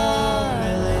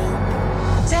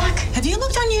 Zach, have you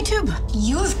looked on YouTube?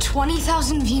 You have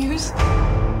 20,000 views.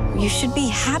 You should be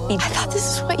happy. I thought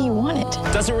this is what you wanted.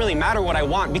 It doesn't really matter what I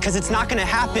want because it's not gonna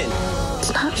happen.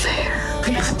 It's not fair.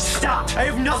 Stop! I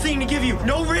have nothing to give you.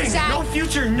 No ring, Zach. no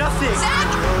future, nothing.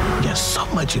 Zach! There's so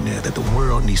much in there that the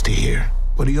world needs to hear.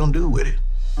 What are you gonna do with it?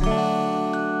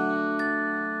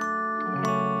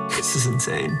 This is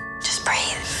insane. Just breathe.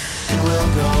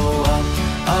 We'll go up,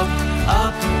 up,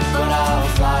 up, but I'll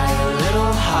fly a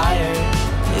little higher.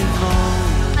 If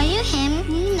only. Are you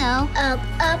him? You know. Up,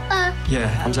 up, up.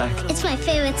 Yeah, I'm Zach. It's my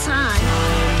favorite song.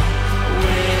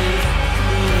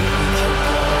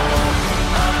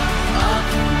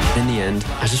 In the end,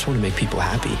 I just want to make people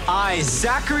happy. I,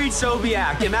 Zachary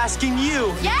Sobiak, am asking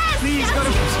you. Yes! Please yes. go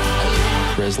to.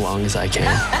 For as long as I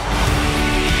can.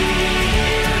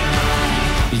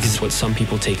 Because what some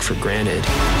people take for granted,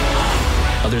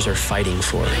 others are fighting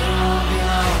for.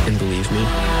 And believe me,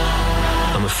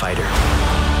 I'm a fighter.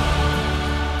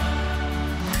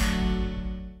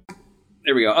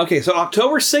 There we go. Okay, so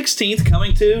October 16th,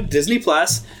 coming to Disney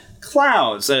Plus,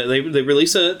 Clouds. They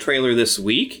released a trailer this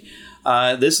week.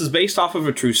 This is based off of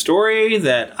a true story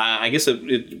that I guess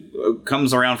it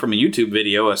comes around from a YouTube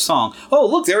video, a song. Oh,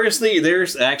 look,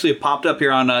 there's actually popped up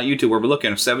here on YouTube where we're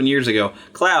looking 7 years ago.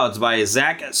 Clouds by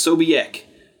Zach Sobiek.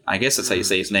 I guess that's how you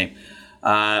say his name.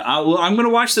 I'm going to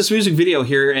watch this music video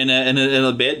here in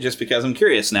a bit just because I'm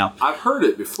curious now. I've heard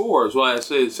it before, is why I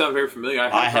say it sounds very familiar.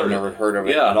 I have never heard of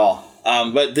it at all.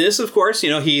 But this, of course,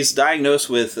 he's diagnosed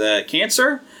with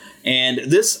cancer. And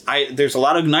there's a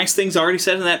lot of nice things already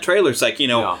said in that trailer. It's like,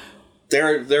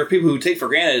 there are people who take for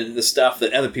granted the stuff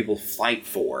that other people fight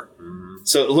for. Mm-hmm.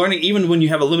 So learning, even when you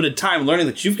have a limited time, learning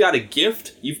that you've got a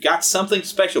gift, you've got something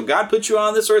special. God put you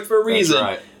on this earth for a reason.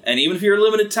 That's right. And even if you're a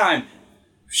limited time,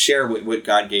 share what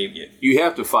God gave you. You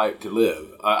have to fight to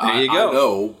live. There you go. I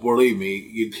know, believe me.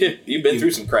 You've been through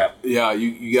some crap. Yeah,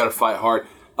 you got to fight hard.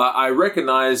 I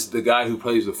recognize the guy who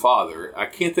plays the father. I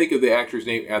can't think of the actor's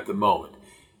name at the moment.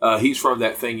 He's from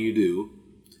That Thing You Do.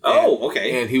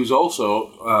 Okay. And he was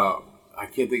also, I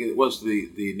can't think of it, what's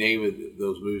the name of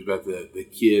those movies about the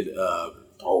kid.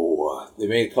 They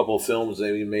made a couple of films. They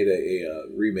even made a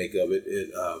remake of it.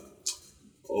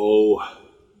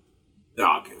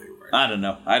 I can't think of it right now. I don't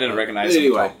know. I didn't recognize him.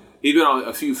 Anyway, he's been on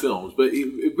a few films, but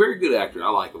a very good actor. I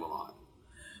like him a lot.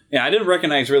 Yeah, I didn't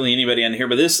recognize really anybody on here,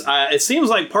 but this, it seems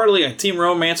like partly a team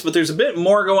romance, but there's a bit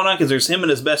more going on because there's him and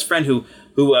his best friend who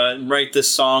write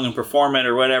this song and perform it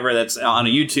or whatever that's on a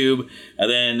YouTube, and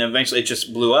then eventually it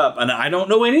just blew up, and I don't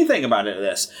know anything about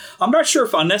this. I'm not sure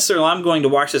if necessarily I'm going to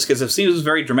watch this because it seems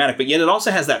very dramatic, but yet it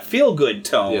also has that feel-good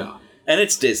tone, and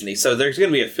it's Disney, so there's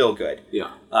going to be a feel-good.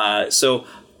 Yeah. So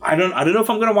I don't know if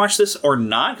I'm going to watch this or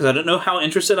not because I don't know how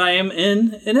interested I am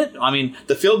in it. I mean,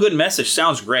 the feel-good message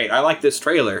sounds great. I like this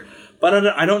trailer, but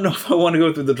I don't know if I want to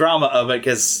go through the drama of it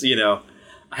because,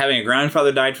 having a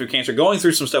grandfather died through cancer, going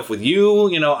through some stuff with you,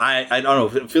 I don't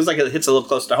know. It feels like it hits a little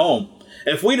close to home.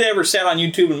 If we'd ever sat on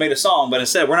YouTube and made a song, but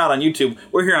instead we're not on YouTube,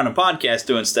 we're here on a podcast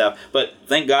doing stuff, but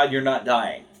thank God you're not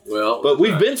dying. Well, but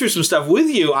we've been through some stuff with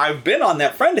you. I've been on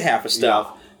that friend half of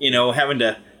stuff, having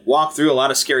to walk through a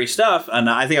lot of scary stuff, and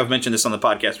I think I've mentioned this on the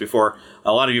podcast before.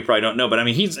 A lot of you probably don't know, but I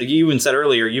mean, you even said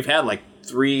earlier you've had like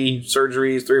 3 or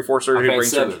 4 surgeries. I've had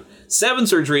 7. 7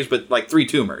 surgeries, but like 3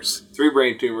 tumors. 3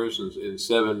 brain tumors and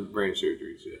 7 brain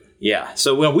surgeries. Yeah. Yeah.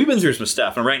 So we've been through some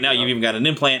stuff, and right now you've even got an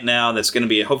implant now that's going to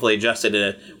be hopefully adjusted.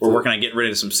 We're working on getting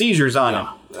rid of some seizures on him.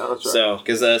 Yeah, that's right. So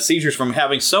because seizures from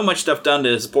having so much stuff done to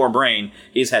his poor brain,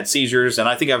 he's had seizures, and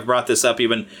I think I've brought this up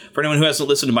even for anyone who hasn't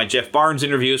listened to my Jeff Barnes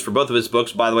interviews for both of his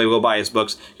books. By the way, go buy his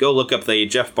books. Go look up the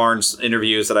Jeff Barnes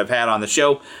interviews that I've had on the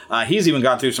show. He's even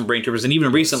gone through some brain tumors, and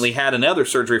even recently had another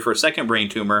surgery for a second brain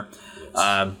tumor.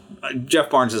 Jeff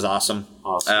Barnes is awesome.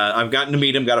 I've gotten to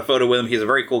meet him, got a photo with him. He's a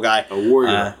very cool guy. A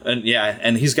warrior.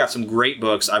 And he's got some great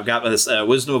books. I've got this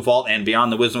Wisdom of Vault and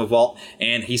Beyond the Wisdom of Vault,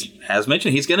 and he has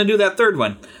mentioned he's going to do that third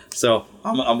one. So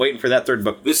I'm waiting for that third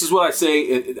book. This is what I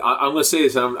say. I'm going to say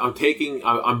this.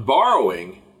 I'm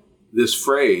borrowing this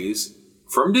phrase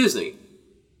from Disney.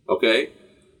 Okay,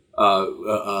 a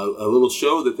little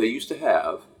show that they used to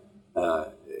have.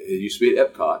 It used to be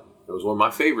at Epcot. It was one of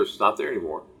my favorites. It's not there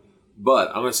anymore. But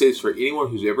I'm going to say this for anyone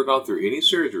who's ever gone through any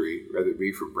surgery, whether it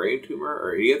be for brain tumor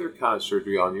or any other kind of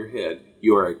surgery on your head,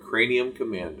 you are a cranium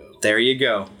commando. There you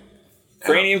go.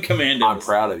 Cranium commando. I'm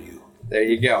proud of you. There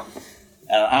you go.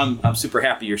 I'm super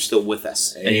happy you're still with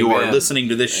us. Amen. And you are listening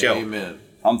to this show. Amen.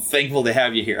 I'm thankful to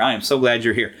have you here. I am so glad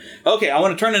you're here. Okay, I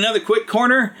want to turn another quick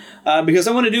corner because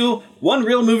I want to do one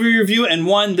real movie review and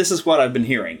one This Is What I've Been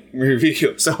Hearing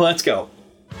review. So let's go.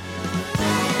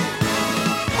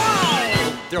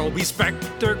 There'll be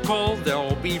spectacle,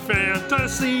 there'll be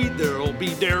fantasy, there'll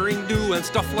be daring do and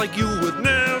stuff like you would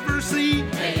never see.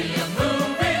 Be a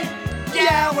movie.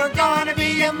 Yeah, we're gonna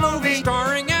be a movie.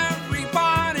 Starring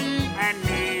everybody and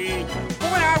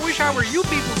how are you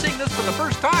people seeing this for the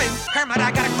first time? Kermit,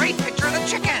 I got a great picture of the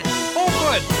chicken. Oh,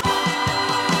 good.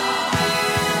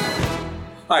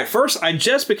 All right, first,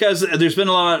 because there's been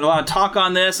a lot of talk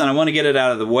on this, and I want to get it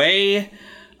out of the way.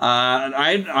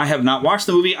 I have not watched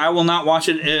the movie. I will not watch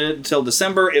it until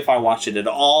December, if I watch it at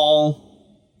all.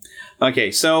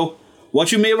 Okay, so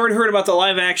what you may have already heard about the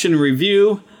live-action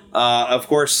review, of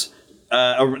course,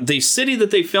 the city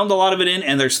that they filmed a lot of it in,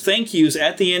 and there's thank yous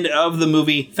at the end of the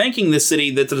movie thanking this city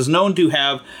that is known to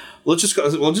have. Now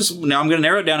I'm going to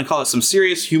narrow it down and call it some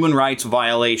serious human rights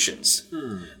violations.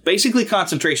 Basically,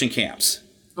 concentration camps.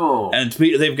 Oh. And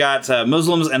they've got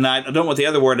Muslims, and I don't know what the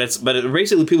other word is, but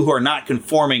basically people who are not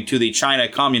conforming to the China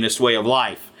communist way of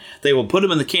life. They will put them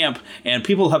in the camp, and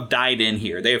people have died in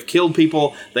here. They have killed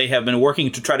people. They have been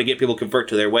working to try to get people to convert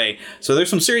to their way. So there's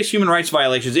some serious human rights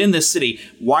violations in this city.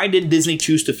 Why did Disney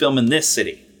choose to film in this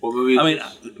city? What movie?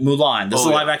 Mulan. This is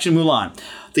live-action Mulan.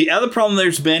 The other problem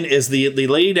there's been is the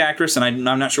lead actress, and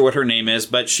I'm not sure what her name is,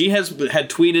 but she had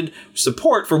tweeted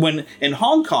support for when in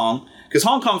Hong Kong, because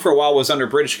Hong Kong for a while was under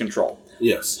British control.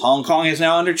 Yes. Hong Kong is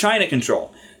now under China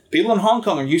control. People in Hong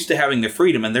Kong are used to having their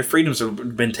freedom, and their freedoms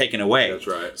have been taken away. That's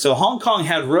right. So Hong Kong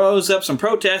had rose up some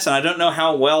protests, and I don't know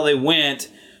how well they went,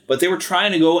 but they were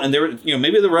trying to go, and they were,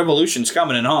 maybe the revolution's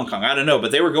coming in Hong Kong. I don't know,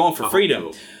 but they were going for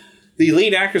freedom. The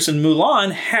lead actress in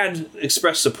Mulan had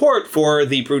expressed support for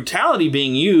the brutality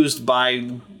being used by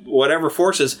whatever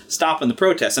forces stopping the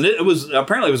protests, and it was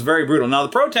very brutal. Now the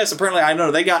protests apparently, I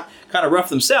know they got kind of rough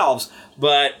themselves,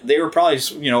 but they were probably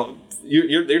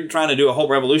You're trying to do a whole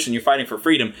revolution. You're fighting for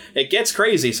freedom. It gets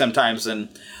crazy sometimes, and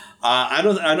I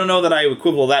don't know that I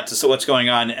equivalent that to what's going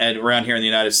on around here in the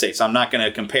United States. I'm not going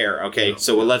to compare. Okay,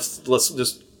 so let's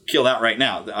just kill that right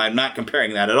now. I'm not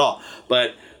comparing that at all.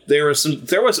 But there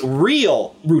was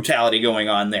real brutality going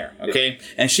on there. Okay,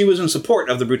 and she was in support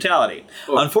of the brutality.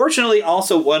 Oh. Unfortunately,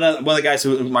 also one of the guys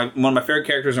who one of my favorite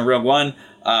characters in Rogue One.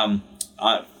 I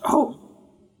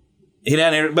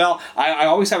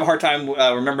always have a hard time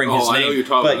remembering his name. I know you're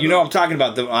talking about. You know I'm talking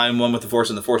about. I'm one with the Force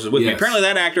and the Force is with me. Apparently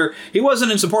that actor, he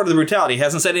wasn't in support of the brutality. He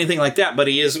hasn't said anything like that, but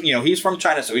he is, he's from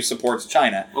China, so he supports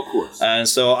China. Of course. And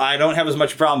so I don't have as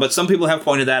much problem, but some people have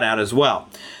pointed that out as well.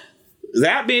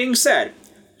 That being said,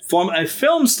 from a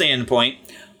film standpoint,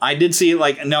 I did see,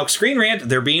 now Screen Rant,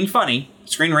 they're being funny.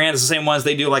 Screen Rant is the same ones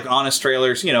they do, Honest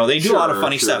Trailers. They do a lot of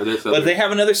funny stuff. But they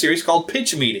have another series called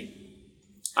Pitch Meeting.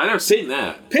 I never seen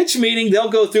that. Pitch Meeting, they'll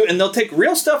go through and they'll take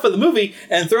real stuff of the movie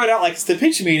and throw it out like it's the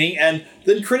pitch meeting and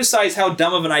then criticize how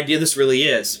dumb of an idea this really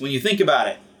is when you think about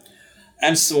it.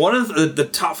 And so one of the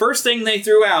top first thing they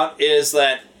threw out is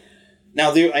that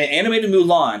now the animated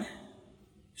Mulan,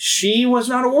 she was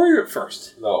not a warrior at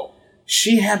first. No.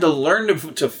 She had to learn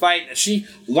to fight. She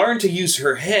learned to use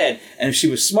her head, and she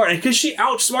was smart. And because she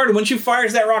outsmarted when she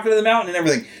fires that rocket in the mountain and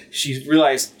everything, she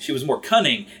realized she was more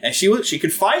cunning, and she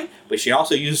could fight, but she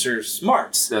also used her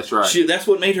smarts. That's right. That's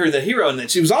what made her the hero, and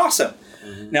that she was awesome.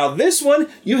 Mm-hmm. Now this one,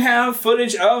 you have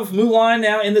footage of Mulan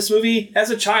now in this movie as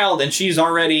a child, and she's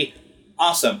already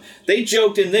awesome. They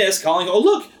joked in this, calling, "Oh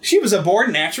look, she was a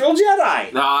born natural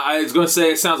Jedi." Now I was going to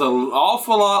say it sounds an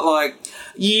awful lot like.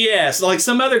 Yes, like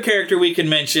some other character we can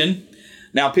mention.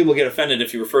 Now, people get offended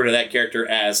if you refer to that character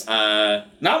as,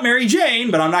 not Mary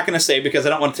Jane, but I'm not going to say because I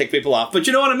don't want to take people off. But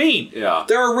you know what I mean? Yeah.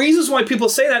 There are reasons why people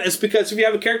say that. It's because if you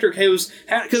have a character who's...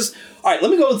 Because, all right,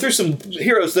 let me go through some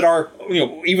heroes that are,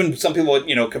 even some people,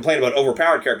 complain about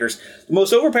overpowered characters. The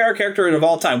most overpowered character of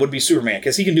all time would be Superman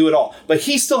because he can do it all. But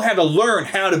he still had to learn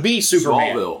how to be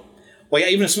Superman. Smallville. Well,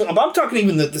 yeah, I'm talking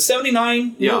even the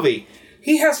 79 movie.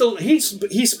 He has to. He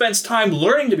spends time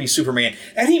learning to be Superman,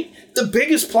 and the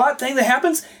biggest plot thing that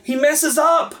happens, he messes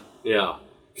up. Yeah,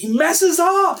 he messes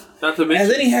up. Not to mention,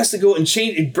 and then he has to go and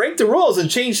break the rules and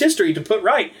change history to put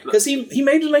right because he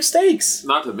made mistakes.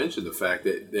 Not to mention the fact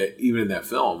that even in that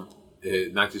film,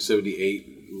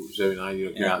 1978,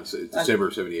 79, December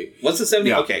of 78. What's the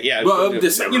 78? Yeah. Okay, yeah. Well,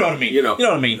 December. You know what I mean. You know what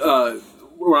I mean.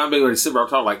 When I'm being in December, I'm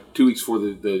talking like 2 weeks before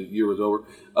the year was over.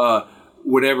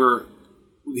 Whenever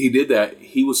he did that,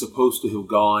 he was supposed to have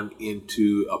gone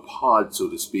into a pod, so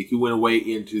to speak. He went away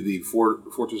into the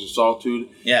Fortress of Solitude.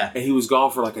 Yeah. And he was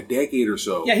gone for like a decade or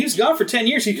so. Yeah, he was gone for 10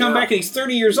 years. He come back and he's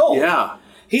 30 years old. Yeah.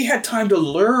 He had time to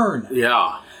learn.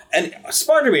 Yeah. And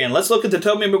Spider-Man, let's look at the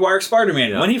Tobey Maguire Spider-Man.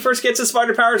 Yeah. When he first gets his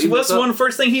spider powers, what's the one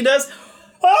first thing he does?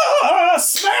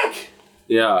 Smack!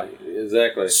 Yeah,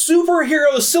 exactly.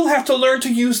 Superheroes still have to learn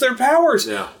to use their powers.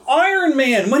 Yeah. Iron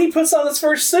Man, when he puts on his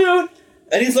first suit,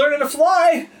 and he's learning to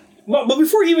fly. But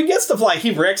before he even gets to fly,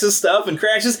 he wrecks his stuff and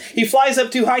crashes. He flies up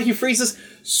too high, he freezes.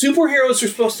 Superheroes are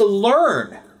supposed to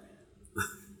learn.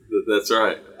 That's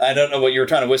right. I don't know what you were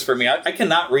trying to whisper at me. I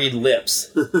cannot read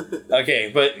lips.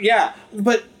 Okay, but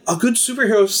a good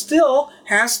superhero still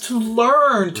has to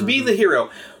learn to be the hero.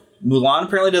 Mulan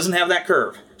apparently doesn't have that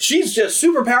curve. She's just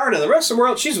super powered, and the rest of the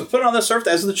world, she's put on this earth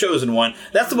as the chosen one.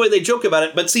 That's the way they joke about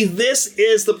it. But see, this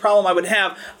is the problem I would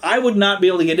have. I would not be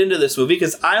able to get into this movie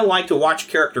because I like to watch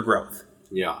character growth.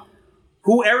 Yeah.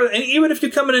 Whoever, and even if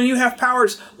you come in and you have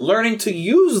powers, learning to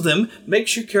use them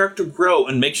makes your character grow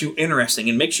and makes you interesting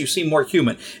and makes you seem more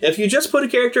human. If you just put a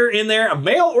character in there, a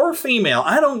male or female,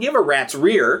 I don't give a rat's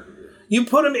rear. You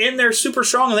put them in there super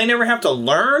strong and they never have to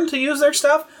learn to use their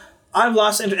stuff. I've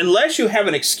lost interest, unless you have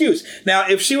an excuse. Now,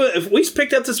 if we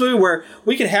picked up this movie where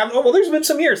we could have, there's been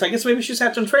some years, I guess maybe she's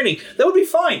had some training, that would be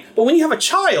fine. But when you have a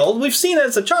child, we've seen it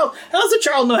as a child, how does a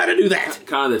child know how to do that?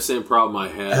 Kind of the same problem I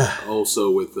had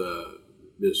also with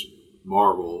Miss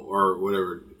Marvel, or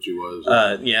whatever she was.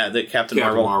 The Captain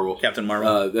Marvel. Captain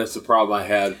Marvel. That's the problem I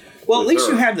had. Well, at least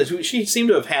her. You had this. She seemed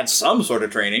to have had some sort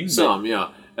of training. Yeah.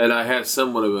 And I had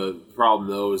somewhat of a problem,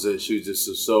 though, is that she was just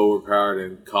so overpowered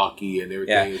and cocky and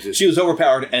everything. Yeah. She was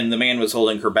overpowered, and the man was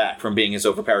holding her back from being as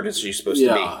overpowered as she's supposed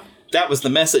to be. That was the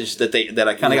message that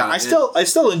I kind of got. I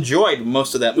still enjoyed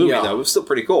most of that movie, though. It was still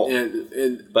pretty cool.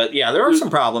 But there are some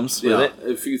problems with it.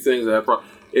 A few things I have problems.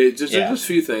 Just a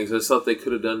few things I thought they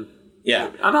could have done.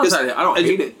 Yeah, I don't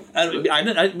hate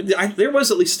it. There was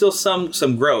at least still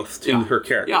some growth to her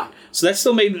character. Yeah. So that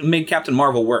still made Captain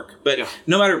Marvel work. But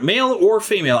no matter male or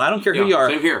female, I don't care who you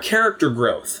are, character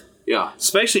growth. Yeah.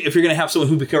 Especially if you're going to have someone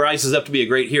who rises up to be a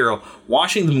great hero,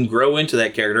 watching them grow into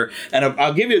that character. And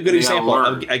I'll give you a good example.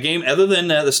 A game other than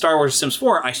the Star Wars Sims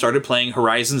 4, I started playing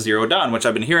Horizon Zero Dawn, which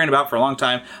I've been hearing about for a long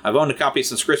time. I've owned a copy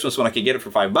since Christmas when I could get it for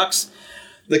 $5.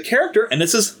 The character, and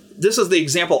this is the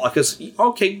example, because,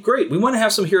 okay, great, we want to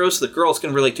have some heroes that girls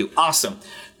can relate to. Awesome.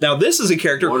 Now, this is a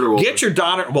character, get your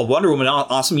daughter, Wonder Woman,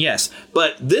 awesome, yes.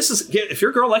 But if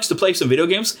your girl likes to play some video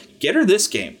games, get her this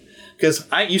game. Because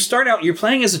you start out, you're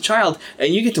playing as a child,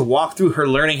 and you get to walk through her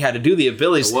learning how to do the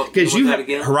abilities. Because you have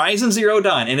Horizon Zero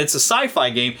Dawn, and it's a sci-fi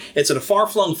game. It's in a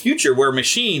far-flung future where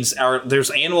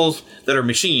there's animals that are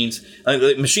machines.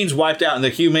 Machines wiped out, and the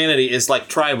humanity is like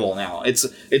tribal now.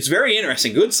 It's very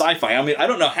interesting. Good sci-fi. I mean, I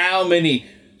don't know how many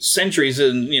centuries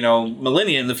and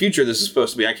millennia in the future this is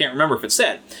supposed to be. I can't remember if it's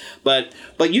said. But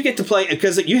you get to play,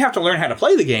 because you have to learn how to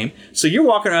play the game. So you're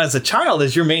walking around as a child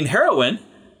as your main heroine,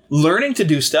 learning to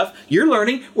do stuff. You're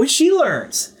learning what she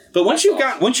learns. But once you've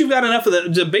got enough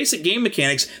of the basic game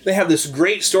mechanics, they have this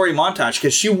great story montage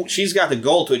because she's got the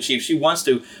goal to achieve. She wants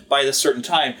to, by this certain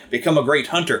time, become a great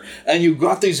hunter. And you've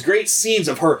got these great scenes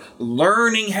of her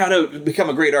learning how to become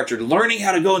a great archer, learning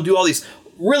how to go and do all these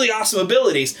really awesome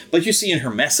abilities, but you see in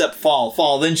her mess up,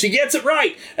 fall, then she gets it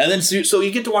right. And then so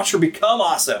you get to watch her become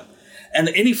awesome. And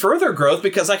any further growth,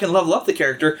 because I can level up the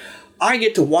character, I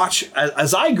get to watch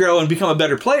as I grow and become a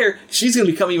better player. She's going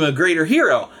to become even a greater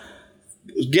hero.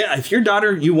 If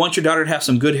you want your daughter to have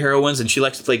some good heroines and she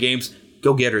likes to play games,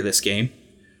 go get her this game,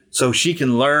 so she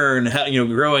can learn how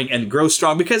growing and grow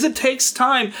strong. Because it takes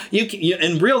time.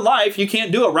 In real life, you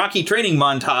can't do a Rocky training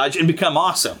montage and become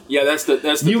awesome. Yeah, that's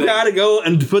the you got to go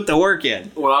and put the work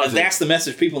in. Well, that's the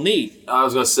message people need. I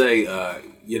was going to say,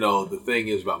 the thing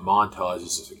is about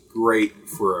montages. It's great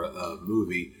for a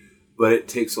movie, but it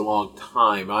takes a long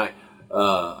time. I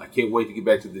can't wait to get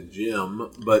back to the gym,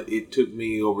 but it took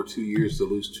me over 2 years to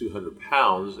lose 200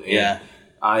 pounds. And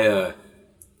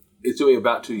it took me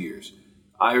about 2 years.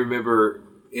 I remember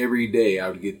every day I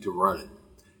would get to running.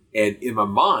 And in my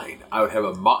mind, I would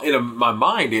have my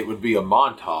mind, it would be a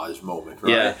montage moment,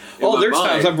 right? Yeah. There's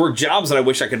times I've worked jobs that I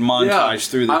wish I could montage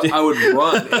through the day. I would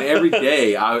run, and every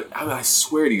day, I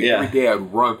swear to you, every day I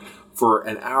would run for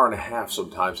an hour and a half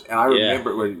sometimes. And I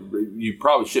remember, you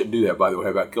probably shouldn't do that, by the way,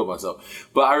 I've killed myself.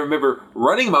 But I remember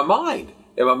running in my mind.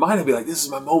 In my mind, I'd be like, this is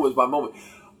my moment,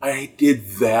 I did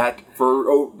that for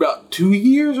about 2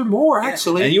 years or more,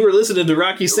 actually. And you were listening to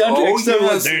Rocky soundtrack stuff.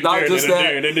 Yes, not just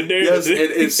that. Yes,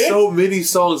 and so many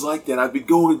songs like that. I'd be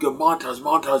going to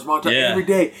montage every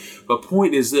day. My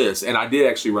point is this, and I did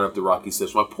actually run up the Rocky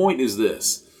steps. My point is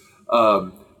this.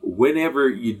 Whenever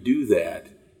you do that,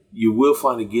 you will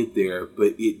finally get there,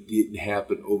 but it didn't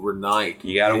happen overnight.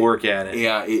 You got to work at it.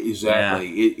 Yeah, exactly.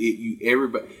 Yeah.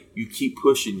 You keep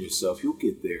pushing yourself. You'll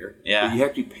get there. Yeah. But you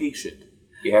have to be patient.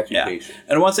 You have to be patient.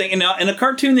 And one thing, in a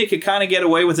cartoon, they could kind of get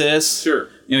away with this. Sure.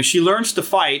 She learns to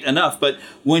fight enough, but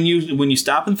when you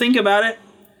stop and think about it,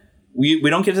 we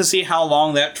don't get to see how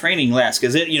long that training lasts.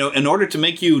 Because in order to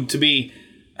make you to be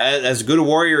as good a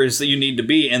warrior as you need to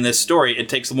be in this story, it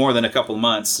takes more than a couple of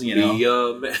months, I mean,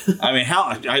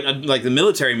 like the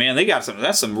military, man, they got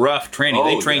that's some rough training.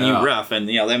 They train you rough, and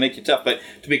they make you tough. But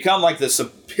to become like the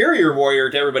superior warrior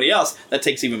to everybody else, that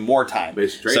takes even more time.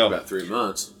 Basically, about 3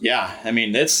 months. Yeah, I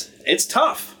mean, it's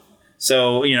tough.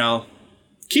 So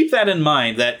keep that in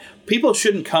mind, that people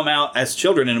shouldn't come out as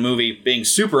children in a movie being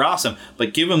super awesome,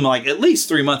 but give them like at least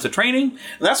 3 months of training. And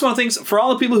that's one of the things, for all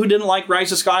the people who didn't like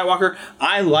Rise of Skywalker,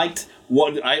 I liked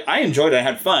what I enjoyed it. I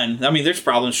had fun. I mean, there's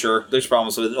problems, sure. There's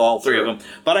problems with all three of them.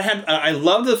 But I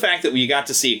loved the fact that we got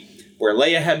to see where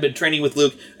Leia had been training with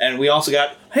Luke, and we also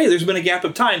got, hey, there's been a gap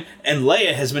of time, and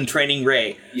Leia has been training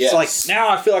Rey. Yes. So like, now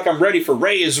I feel like I'm ready for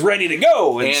Rey is ready to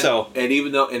go. And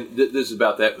even though, this is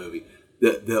about that movie,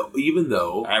 even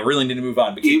though I really need to move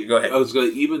on, but go ahead.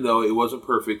 Even though it wasn't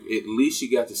perfect, at least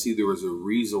you got to see there was a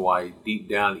reason why deep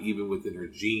down, even within her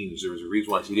genes, there was a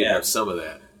reason why she didn't have some of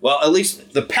that. Well, at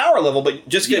least the power level, but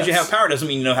just because you have power doesn't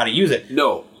mean you know how to use it.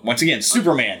 No. Once again,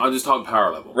 Superman. I'm just talking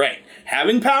power level. Right.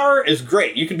 Having power is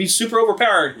great. You can be super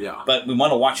overpowered, but we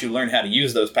want to watch you learn how to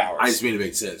use those powers. I just mean it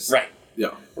makes sense. Right.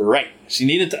 Yeah. Right. She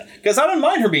needed to, because I didn't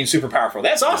mind her being super powerful.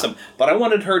 That's awesome. But I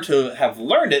wanted her to have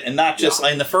learned it and not just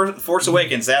in the Force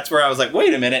Awakens. That's where I was like,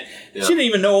 wait a minute. She didn't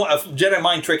even know a Jedi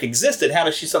mind trick existed. How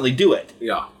does she suddenly do it?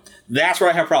 Yeah. That's where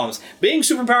I have problems. Being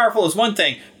super powerful is one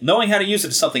thing. Knowing how to use it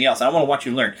is something else. And I want to watch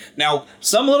you learn. Now,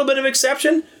 some little bit of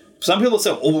exception. Some people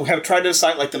say, we have tried to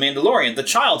decide like the Mandalorian. The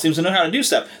child seems to know how to do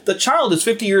stuff. The child is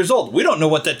 50 years old. We don't know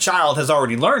what that child has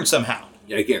already learned somehow.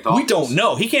 Yeah, he can't talk. We don't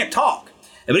know. He can't talk.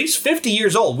 But he's 50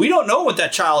 years old. We don't know what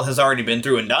that child has already been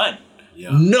through and done.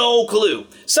 Yeah. No clue.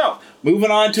 So,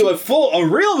 moving on to a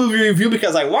real movie review,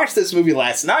 because I watched this movie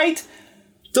last night.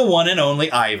 The one and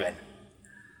only Ivan.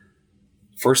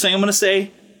 First thing I'm going to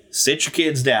say, sit your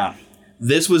kids down.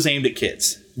 This was aimed at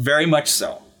kids. Very much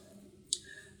so.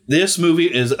 This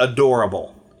movie is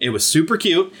adorable. It was super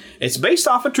cute. It's based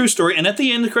off a true story, and at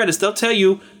the end of the credits, they'll tell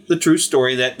you the true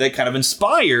story that kind of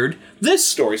inspired this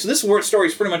story. So this story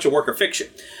is pretty much a work of fiction.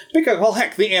 Because, well,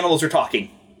 heck, the animals are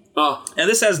talking. Oh. And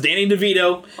this has Danny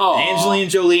DeVito, Angelina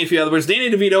Jolie, a few other words. Danny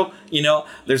DeVito,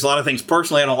 there's a lot of things.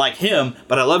 Personally, I don't like him,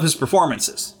 but I love his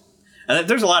performances. And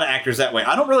there's a lot of actors that way.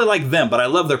 I don't really like them, but I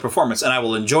love their performance, and I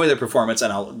will enjoy their performance,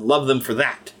 and I'll love them for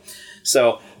that.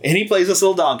 So, and he plays this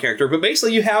little dog character. But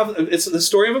basically, it's the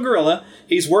story of a gorilla.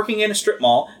 He's working in a strip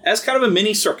mall as kind of a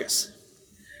mini circus.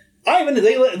 Ivan,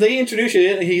 they introduce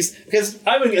you, because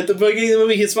Ivan, at the beginning of the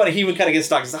movie, it's funny, he even kind of gets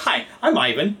talking. He says, hi, I'm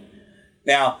Ivan.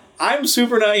 Now, I'm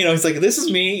super nice, he's like, this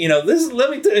is me, let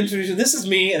me introduce you, this is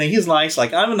me, and he's nice,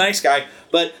 like, I'm a nice guy,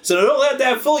 but, so don't let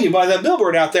that fool you by that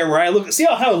billboard out there where I look, see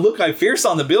how I look like fierce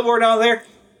on the billboard out there?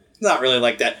 Not really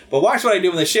like that, but watch what I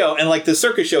do in the show, and like the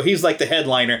circus show, he's like the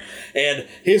headliner, and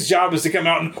his job is to come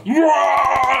out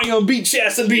and, beat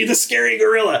chest and be the scary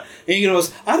gorilla, and he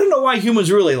goes, I don't know why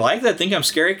humans really like that, think I'm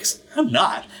scary, because I'm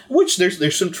not, which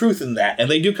there's some truth in that, and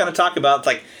they do kind of talk about,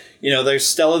 like, there's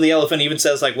Stella the elephant even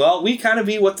says, like, well, we kind of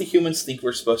be what the humans think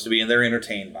we're supposed to be, and they're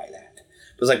entertained by that.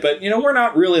 It's like, but, we're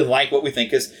not really like what we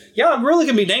think. Because, a gorilla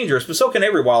can be dangerous, but so can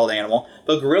every wild animal.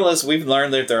 But gorillas, we've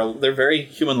learned that they're very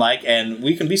human-like, and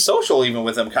we can be social even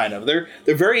with them, kind of. They're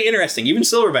very interesting. Even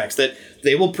silverbacks, that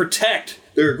they will protect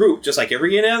their group, just like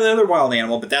every other wild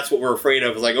animal. But that's what we're afraid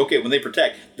of. Is like, okay, when they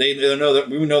protect,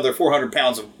 we know they're 400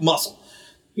 pounds of muscle.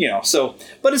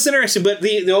 But it's interesting. But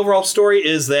the overall story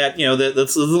is that,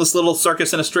 this little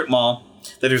circus in a strip mall,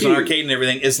 that there's an arcade and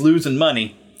everything, is losing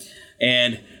money.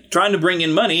 And trying to bring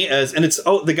in money, and it's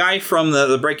the guy from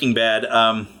the Breaking Bad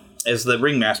is the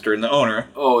ringmaster and the owner.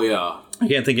 Oh, yeah. I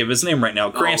can't think of his name right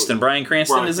now. Cranston, Bryan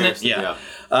Cranston, isn't it?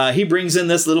 Yeah. He brings in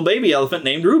this little baby elephant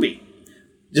named Ruby.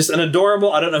 Just an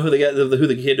adorable, I don't know who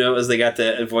the kid was, they got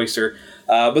to voice her.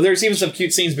 But there's even some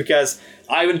cute scenes because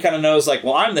Ivan kind of knows, like,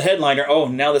 well, I'm the headliner. Oh,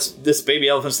 now this baby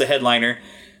elephant's the headliner.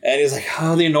 And he's like,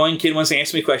 oh, the annoying kid wants to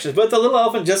ask me questions. But the little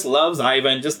elephant just loves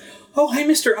Ivan. Just, oh, hi,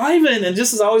 Mr. Ivan. And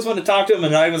just has always wanted to talk to him.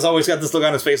 And Ivan's always got this look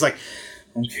on his face like,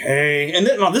 okay. And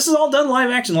then, this is all done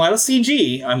live action, a lot of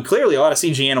CG. Clearly a lot of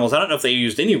CG animals. I don't know if they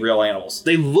used any real animals.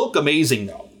 They look amazing,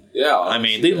 though. Yeah.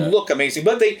 They look amazing.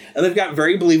 But they've got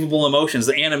very believable emotions.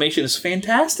 The animation is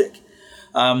fantastic.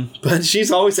 But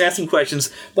she's always asking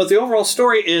questions. But the overall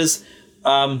story is...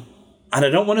 and I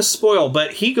don't want to spoil,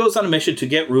 but he goes on a mission to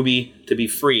get Ruby to be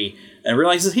free and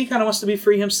realizes he kind of wants to be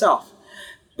free himself.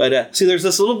 But see, there's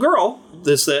this little girl.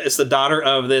 It's the daughter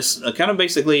of this kind of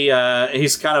basically.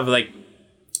 He's kind of like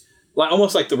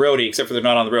almost like the roadie, except for they're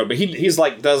not on the road. But he's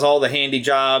like does all the handy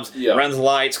jobs, runs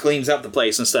lights, cleans up the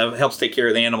place and stuff, helps take care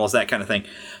of the animals, that kind of thing.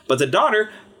 But the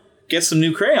daughter gets some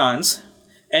new crayons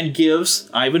and gives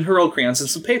Ivan her old crayons and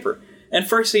some paper. And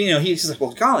first, he's like,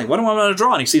 well, golly, what do I want to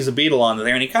draw? And he sees a beetle on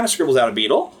there, and he kind of scribbles out a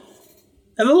beetle.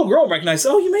 And the little girl recognizes,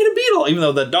 oh, you made a beetle. Even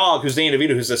though the dog, who's Danny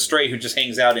DeVito, who's a stray who just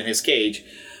hangs out in his cage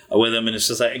with him. And it's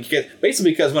just like,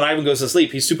 basically because when Ivan goes to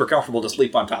sleep, he's super comfortable to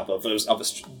sleep on top of his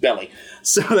belly.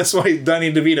 So that's why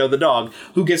Danny DeVito, the dog,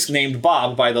 who gets named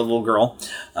Bob by the little girl,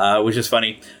 which is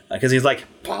funny. Because he's like,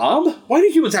 Bob? Why do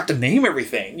humans have to name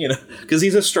everything? Because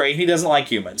he's a stray. He doesn't like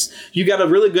humans. You got a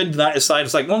really good side.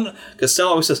 It's like, well, because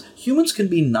Stella always says, humans can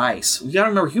be nice. You got to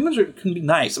remember, humans can be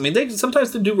nice. I mean,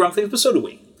 sometimes they do wrong things, but so do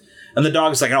we. And the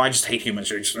dog is like, no, I just hate humans.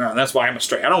 That's why I'm a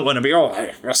stray. I don't want to be,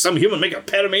 some human make a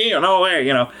pet of me. No way,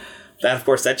 That, of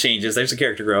course, that changes. There's a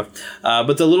character growth.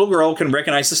 But the little girl can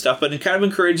recognize the stuff, but it kind of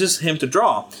encourages him to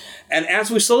draw. And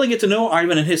as we slowly get to know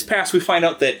Ivan and his past, we find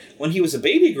out that when he was a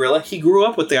baby gorilla, he grew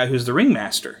up with the guy who's the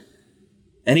ringmaster.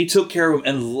 And he took care of him.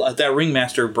 And that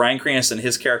ringmaster, Bryan Cranston,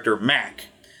 his character, Mac,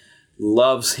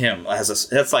 loves him.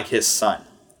 That's like his son.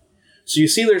 So you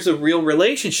see there's a real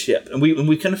relationship. And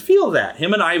we kind of feel that.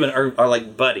 Him and Ivan are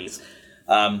like buddies.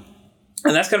 And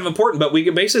that's kind of important. But we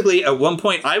can basically, at one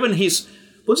point, Ivan,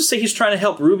 we'll just say he's trying to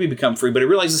help Ruby become free, but he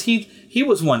realizes he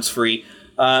was once free.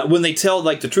 When they tell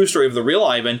like the true story of the real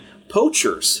Ivan,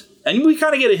 poachers, and we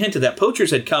kind of get a hint of that.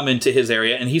 Poachers had come into his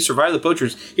area, and he survived the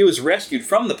poachers. He was rescued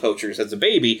from the poachers as a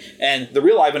baby, and the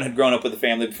real Ivan had grown up with the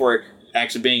family before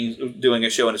actually doing a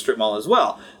show in a strip mall as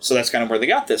well. So that's kind of where they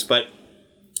got this. But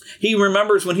he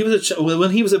remembers when he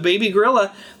was a baby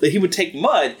gorilla that he would take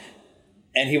mud,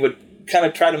 and he would kind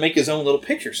of try to make his own little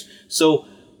pictures. So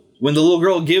when the little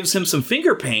girl gives him some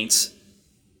finger paints,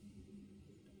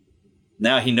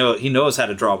 now he knows how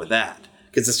to draw with that.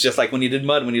 Because it's just like when he did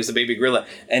mud when he was a baby gorilla.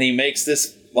 And he makes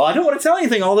this, well, I don't want to tell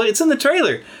anything, although it's in the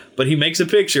trailer. But he makes a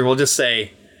picture, we'll just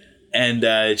say, and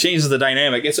it changes the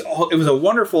dynamic. It was a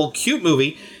wonderful, cute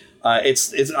movie. I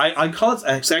call it,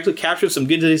 it's actually captured some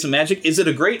good days of magic. Is it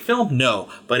a great film? No.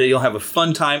 But you'll have a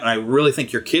fun time, and I really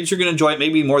think your kids are going to enjoy it,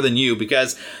 maybe more than you.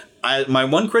 Because my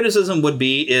one criticism would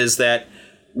be is that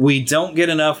we don't get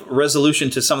enough resolution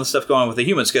to some of the stuff going on with the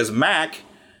humans. Because Mac,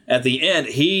 at the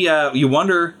end, you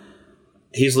wonder,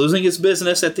 he's losing his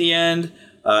business at the end.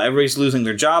 Everybody's losing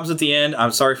their jobs at the end.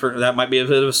 I'm sorry for that. Might be a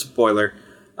bit of a spoiler.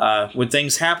 When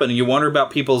things happen, you wonder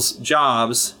about people's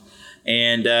jobs,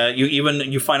 and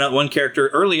you find out one character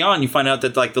early on. You find out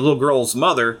that like the little girl's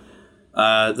mother,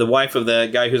 the wife of the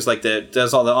guy who's like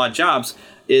does all the odd jobs,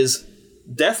 is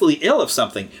deathly ill of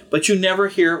something. But you never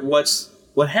hear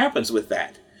what happens with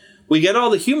that. We get all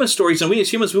the human stories, and we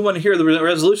as humans, we want to hear the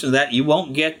resolution of that. You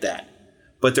won't get that.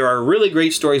 But there are really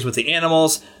great stories with the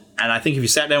animals, and I think if you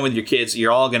sat down with your kids,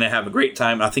 you're all going to have a great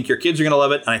time. I think your kids are going to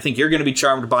love it, and I think you're going to be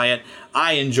charmed by it.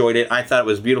 I enjoyed it. I thought it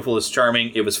was beautiful. It was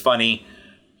charming. It was funny.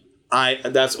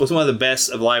 That was one of the best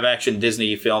of live-action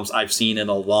Disney films I've seen in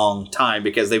a long time,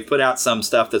 because they've put out some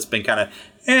stuff that's been kind of,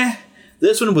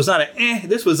 This one was not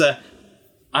this was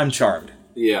I'm charmed.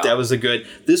 Yeah.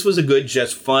 This was a good,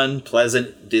 just fun,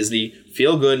 pleasant Disney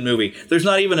feel-good movie. There's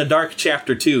not even a dark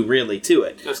chapter 2, really, to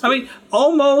it. I mean,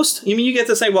 almost. I mean, you get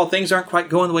to say, well, things aren't quite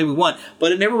going the way we want,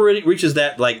 but it never really reaches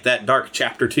that dark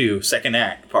chapter 2, second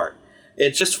act part.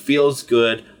 It just feels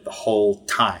good the whole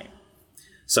time.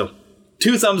 So,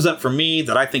 2 thumbs up for me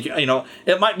that I think,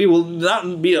 it might will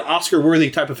not be an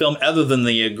Oscar-worthy type of film other than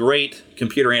the great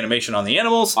computer animation on the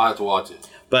animals. I'll have to watch it.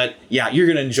 But, yeah, you're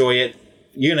going to enjoy it.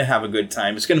 You're going to have a good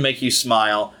time. It's going to make you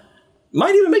smile.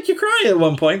 Might even make you cry at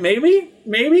one point. Maybe.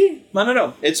 I don't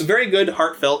know. It's a very good,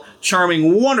 heartfelt,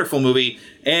 charming, wonderful movie,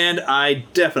 and I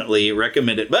definitely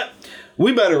recommend it. But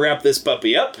we better wrap this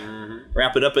puppy up. Mm-hmm.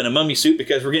 Wrap it up in a mummy suit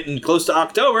because we're getting close to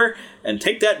October, and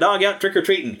take that dog out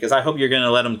trick-or-treating, because I hope you're going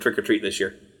to let him trick-or-treat this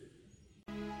year.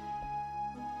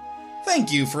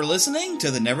 Thank you for listening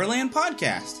to the Neverland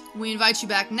Podcast. We invite you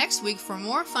back next week for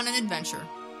more fun and adventure.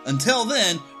 Until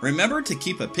then, remember to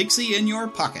keep a pixie in your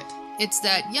pocket. It's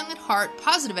that young at heart,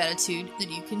 positive attitude that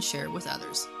you can share with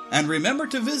others. And remember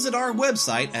to visit our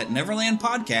website at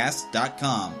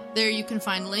neverlandpodcast.com. There you can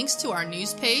find links to our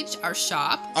news page, our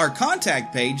shop, our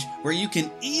contact page, where you can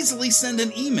easily send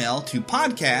an email to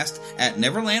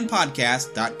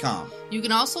podcast@neverlandpodcast.com. You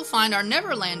can also find our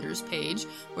Neverlanders page,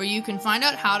 where you can find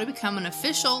out how to become an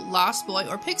official Lost Boy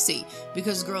or Pixie,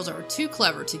 because girls are too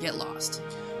clever to get lost.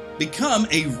 Become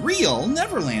a real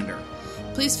Neverlander.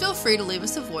 Please feel free to leave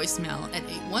us a voicemail at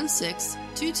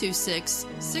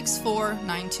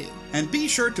 816-226-6492. And be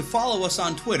sure to follow us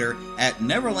on Twitter at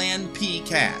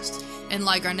NeverlandPcast. And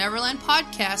like our Neverland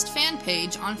Podcast fan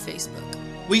page on Facebook.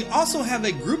 We also have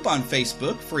a group on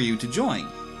Facebook for you to join.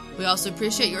 We also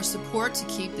appreciate your support to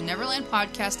keep the Neverland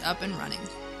Podcast up and running.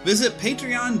 Visit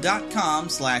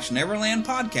patreon.com/Neverland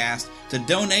Podcast to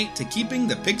donate to keeping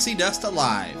the pixie dust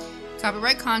alive.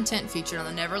 Copyright content featured on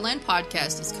the Neverland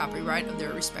Podcast is copyright of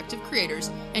their respective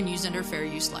creators and used under fair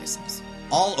use license.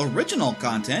 All original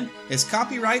content is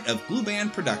copyright of Blue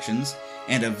Band Productions,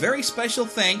 and a very special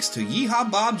thanks to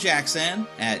Yeehaw Bob Jackson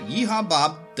at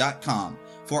yeehawbob.com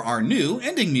for our new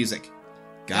ending music.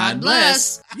 God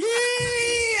bless!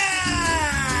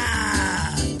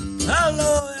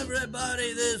 Hello,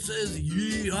 everybody. This is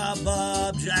Yeehaw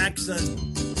Bob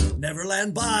Jackson.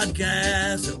 Neverland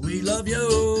Podcast, we love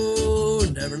you.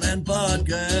 Neverland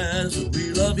Podcast,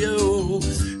 we love you.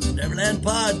 Neverland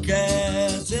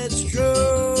Podcast, it's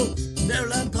true.